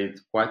has made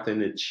quite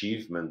an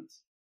achievement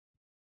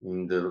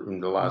in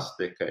the Yeah. last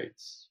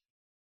decades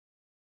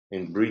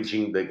in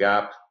bridging the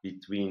gap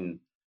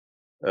between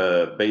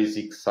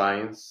basic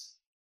science.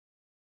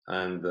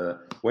 And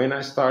when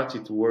I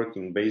started to work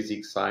in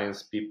basic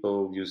science,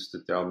 people used to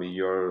tell me,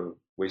 "You're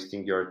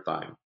wasting your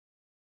time,"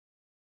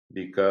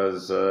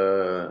 because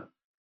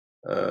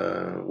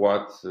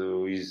what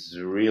is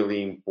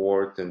really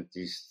important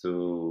is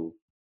to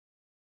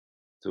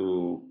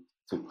to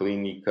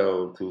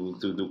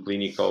do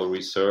clinical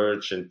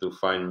research and to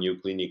find new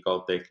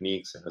clinical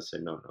techniques. And I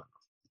said, no, no.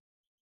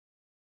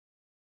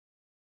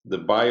 The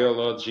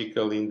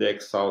biological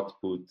index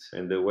output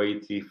and the way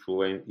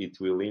it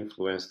will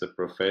influence the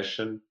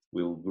profession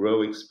will grow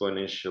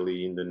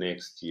exponentially in the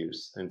next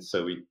years. And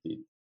so it did.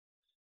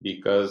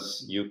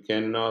 Because you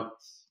cannot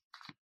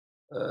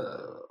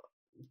uh,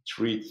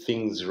 treat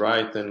things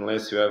right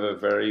unless you have a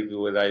very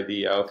good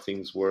idea how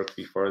things work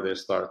before they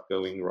start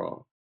going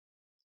wrong.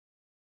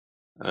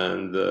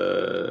 And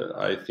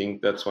I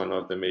think that's one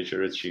of the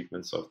major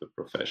achievements of the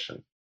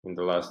profession in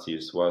the last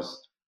years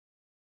was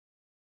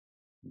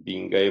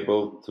being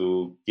able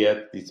to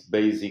get this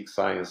basic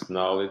science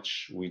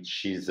knowledge,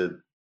 which is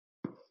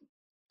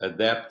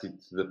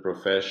adapted to the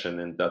profession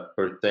and that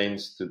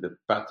pertains to the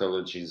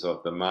pathologies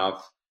of the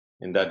mouth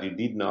and that you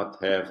did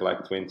not have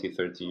like 20,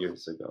 30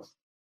 years ago.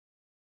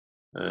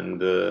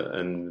 And, uh,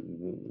 and,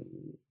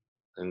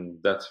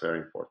 and that's very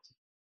important.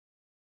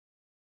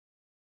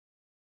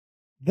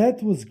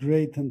 That was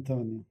great,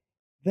 Antonio.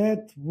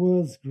 That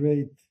was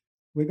great.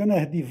 We're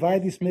gonna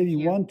divide Yes, this thank maybe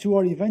you. one, two,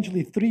 or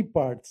eventually three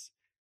parts.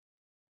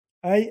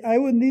 I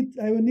would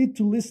need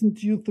to listen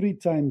to you three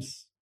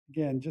times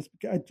again, just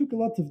because I took a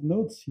lot of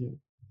notes here.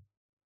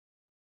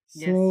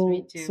 Yes,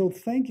 me too. So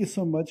thank you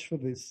so much for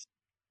this.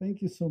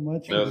 Thank you so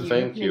much for Thank No, this. you. That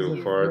thank was Thank you a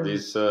you. for very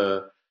these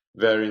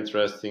very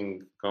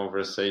interesting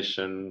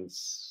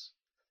conversations,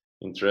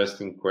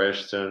 interesting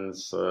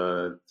questions.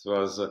 It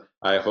was.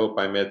 I hope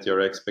I met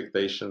your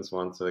expectations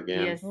once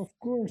again. Yes. My of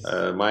course.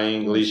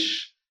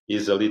 English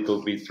is a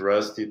little bit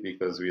rusty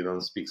because we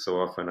don't speak so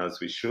often as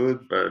we should,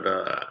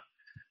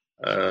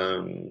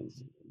 um,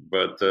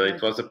 but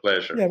it But was a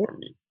pleasure Yeah, but for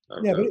me.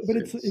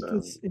 it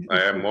was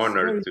I am it's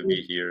honored very to good.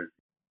 be here.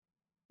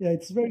 Yeah,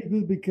 it's very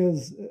good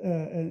because,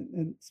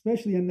 and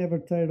especially I'm never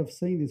tired of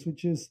saying this,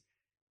 which is,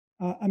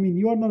 I mean,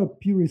 you are not a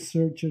pure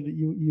researcher.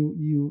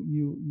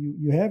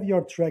 You have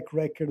your track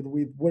record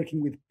with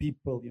working with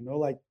people, you know,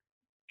 like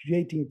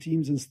creating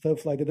teams and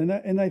stuff like that.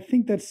 And I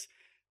think that's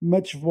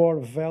much more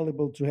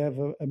valuable to have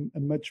a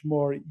much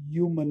more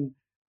human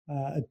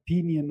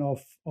opinion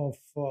of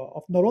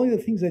not only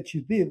the things that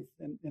you did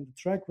and the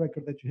track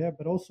record that you have,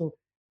 but also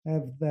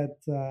have that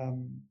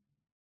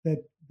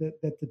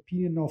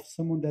opinion of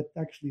someone that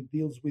actually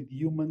deals with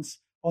humans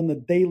on a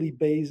daily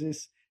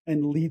basis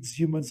and leads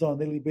humans on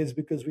a daily basis,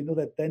 because we know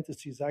that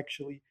dentistry is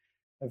actually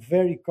a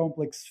very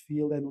complex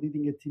field, and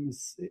leading a team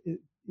is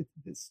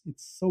it's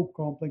so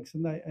complex.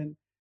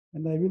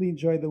 And I really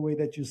enjoy the way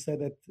that you said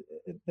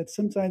that that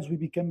sometimes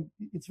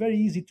it's very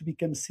easy to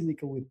become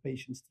cynical with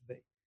patients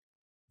today.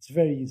 It's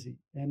very easy,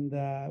 and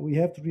we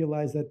have to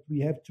realize that we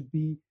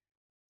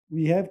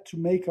have to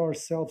make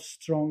ourselves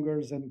stronger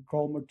and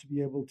calmer to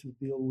be able to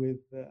deal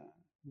with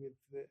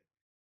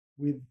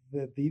with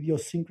the, the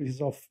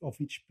idiosyncrasies of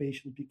each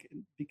patient,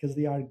 because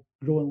they are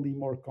growingly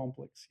more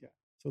complex. Yeah.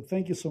 So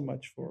thank you so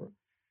much for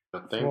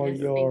Thank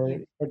you. your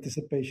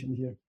participation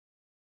here.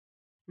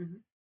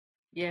 Mm-hmm.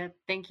 Yeah,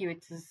 thank you.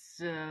 It was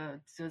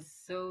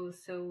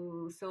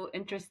so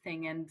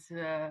interesting, and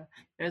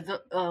there's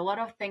a lot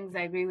of things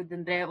I agree with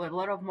Andrea. A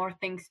lot of more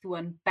things to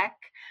unpack,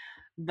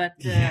 but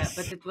Yes.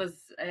 it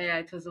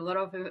was a lot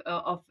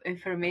of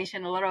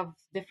information, a lot of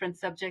different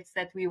subjects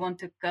that we want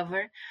to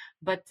cover.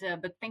 But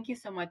thank you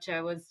so much.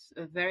 I was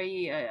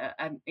very.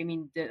 I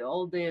mean,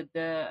 all the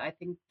I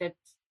think that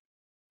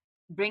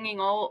bringing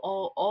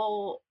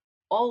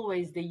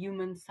always the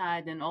human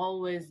side, and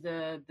always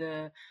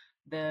the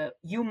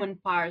human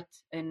part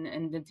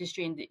in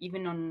dentistry, and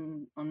even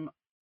on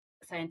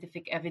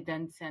scientific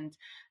evidence, and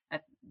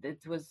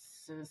it was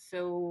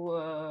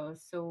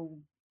so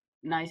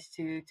nice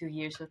to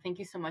hear. So thank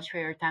you so much for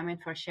your time,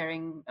 and for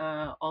sharing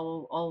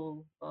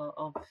all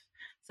of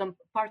some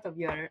part of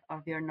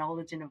your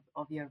knowledge, and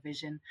of your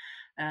vision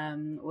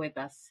with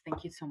us. Thank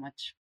you so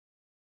much.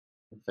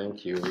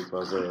 Thank you. It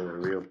was a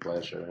real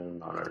pleasure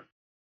and honor.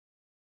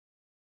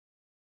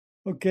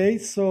 Okay,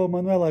 so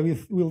Manuela,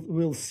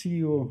 we'll see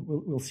you.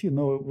 We'll see you.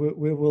 No,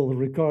 we will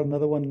record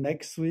another one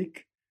next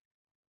week.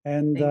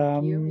 And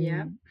Thank you.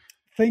 Yeah.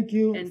 thank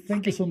you. And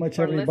Thank you so much,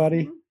 for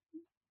everybody, listening.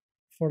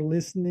 for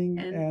listening.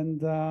 And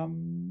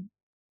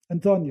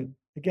Antonio,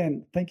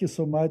 again, thank you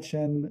so much,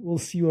 and we'll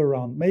see you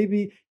around.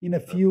 Maybe in a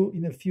few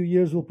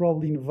years, we'll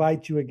probably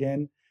invite you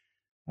again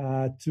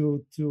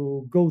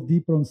to go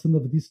deeper on some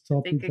of these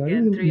topics. Take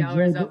again 3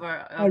 hours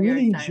of your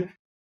time.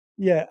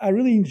 Yeah, I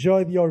really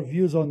enjoyed your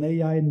views on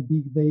AI and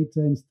big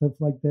data and stuff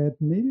like that.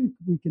 Maybe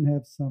we can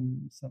have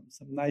some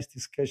nice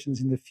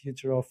discussions in the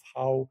future of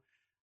how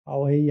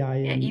AI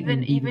and even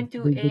big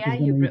to data AI, is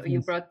going to you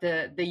influence. brought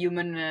the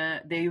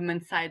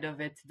human side of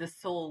it, the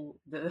soul,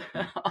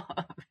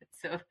 of it.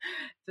 So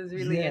it was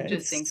really Yeah,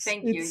 interesting.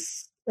 Thank you.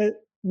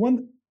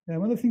 one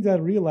one of the things I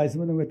realized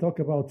when we talk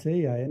about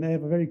AI, and I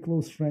have a very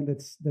close friend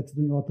that's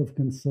doing a lot of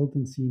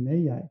consultancy in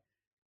AI.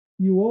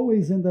 You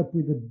always end up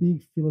with a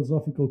big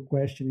philosophical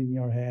question in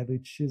your head,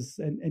 which is,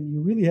 and you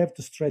really have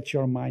to stretch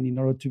your mind in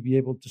order to be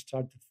able to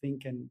start to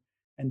think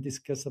and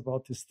discuss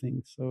about these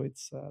things. So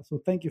so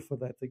thank you for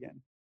that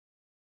again.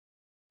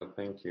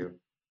 Thank you.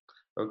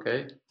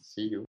 Okay,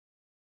 see you.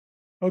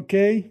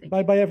 Okay,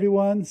 bye bye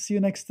everyone. See you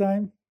next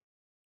time.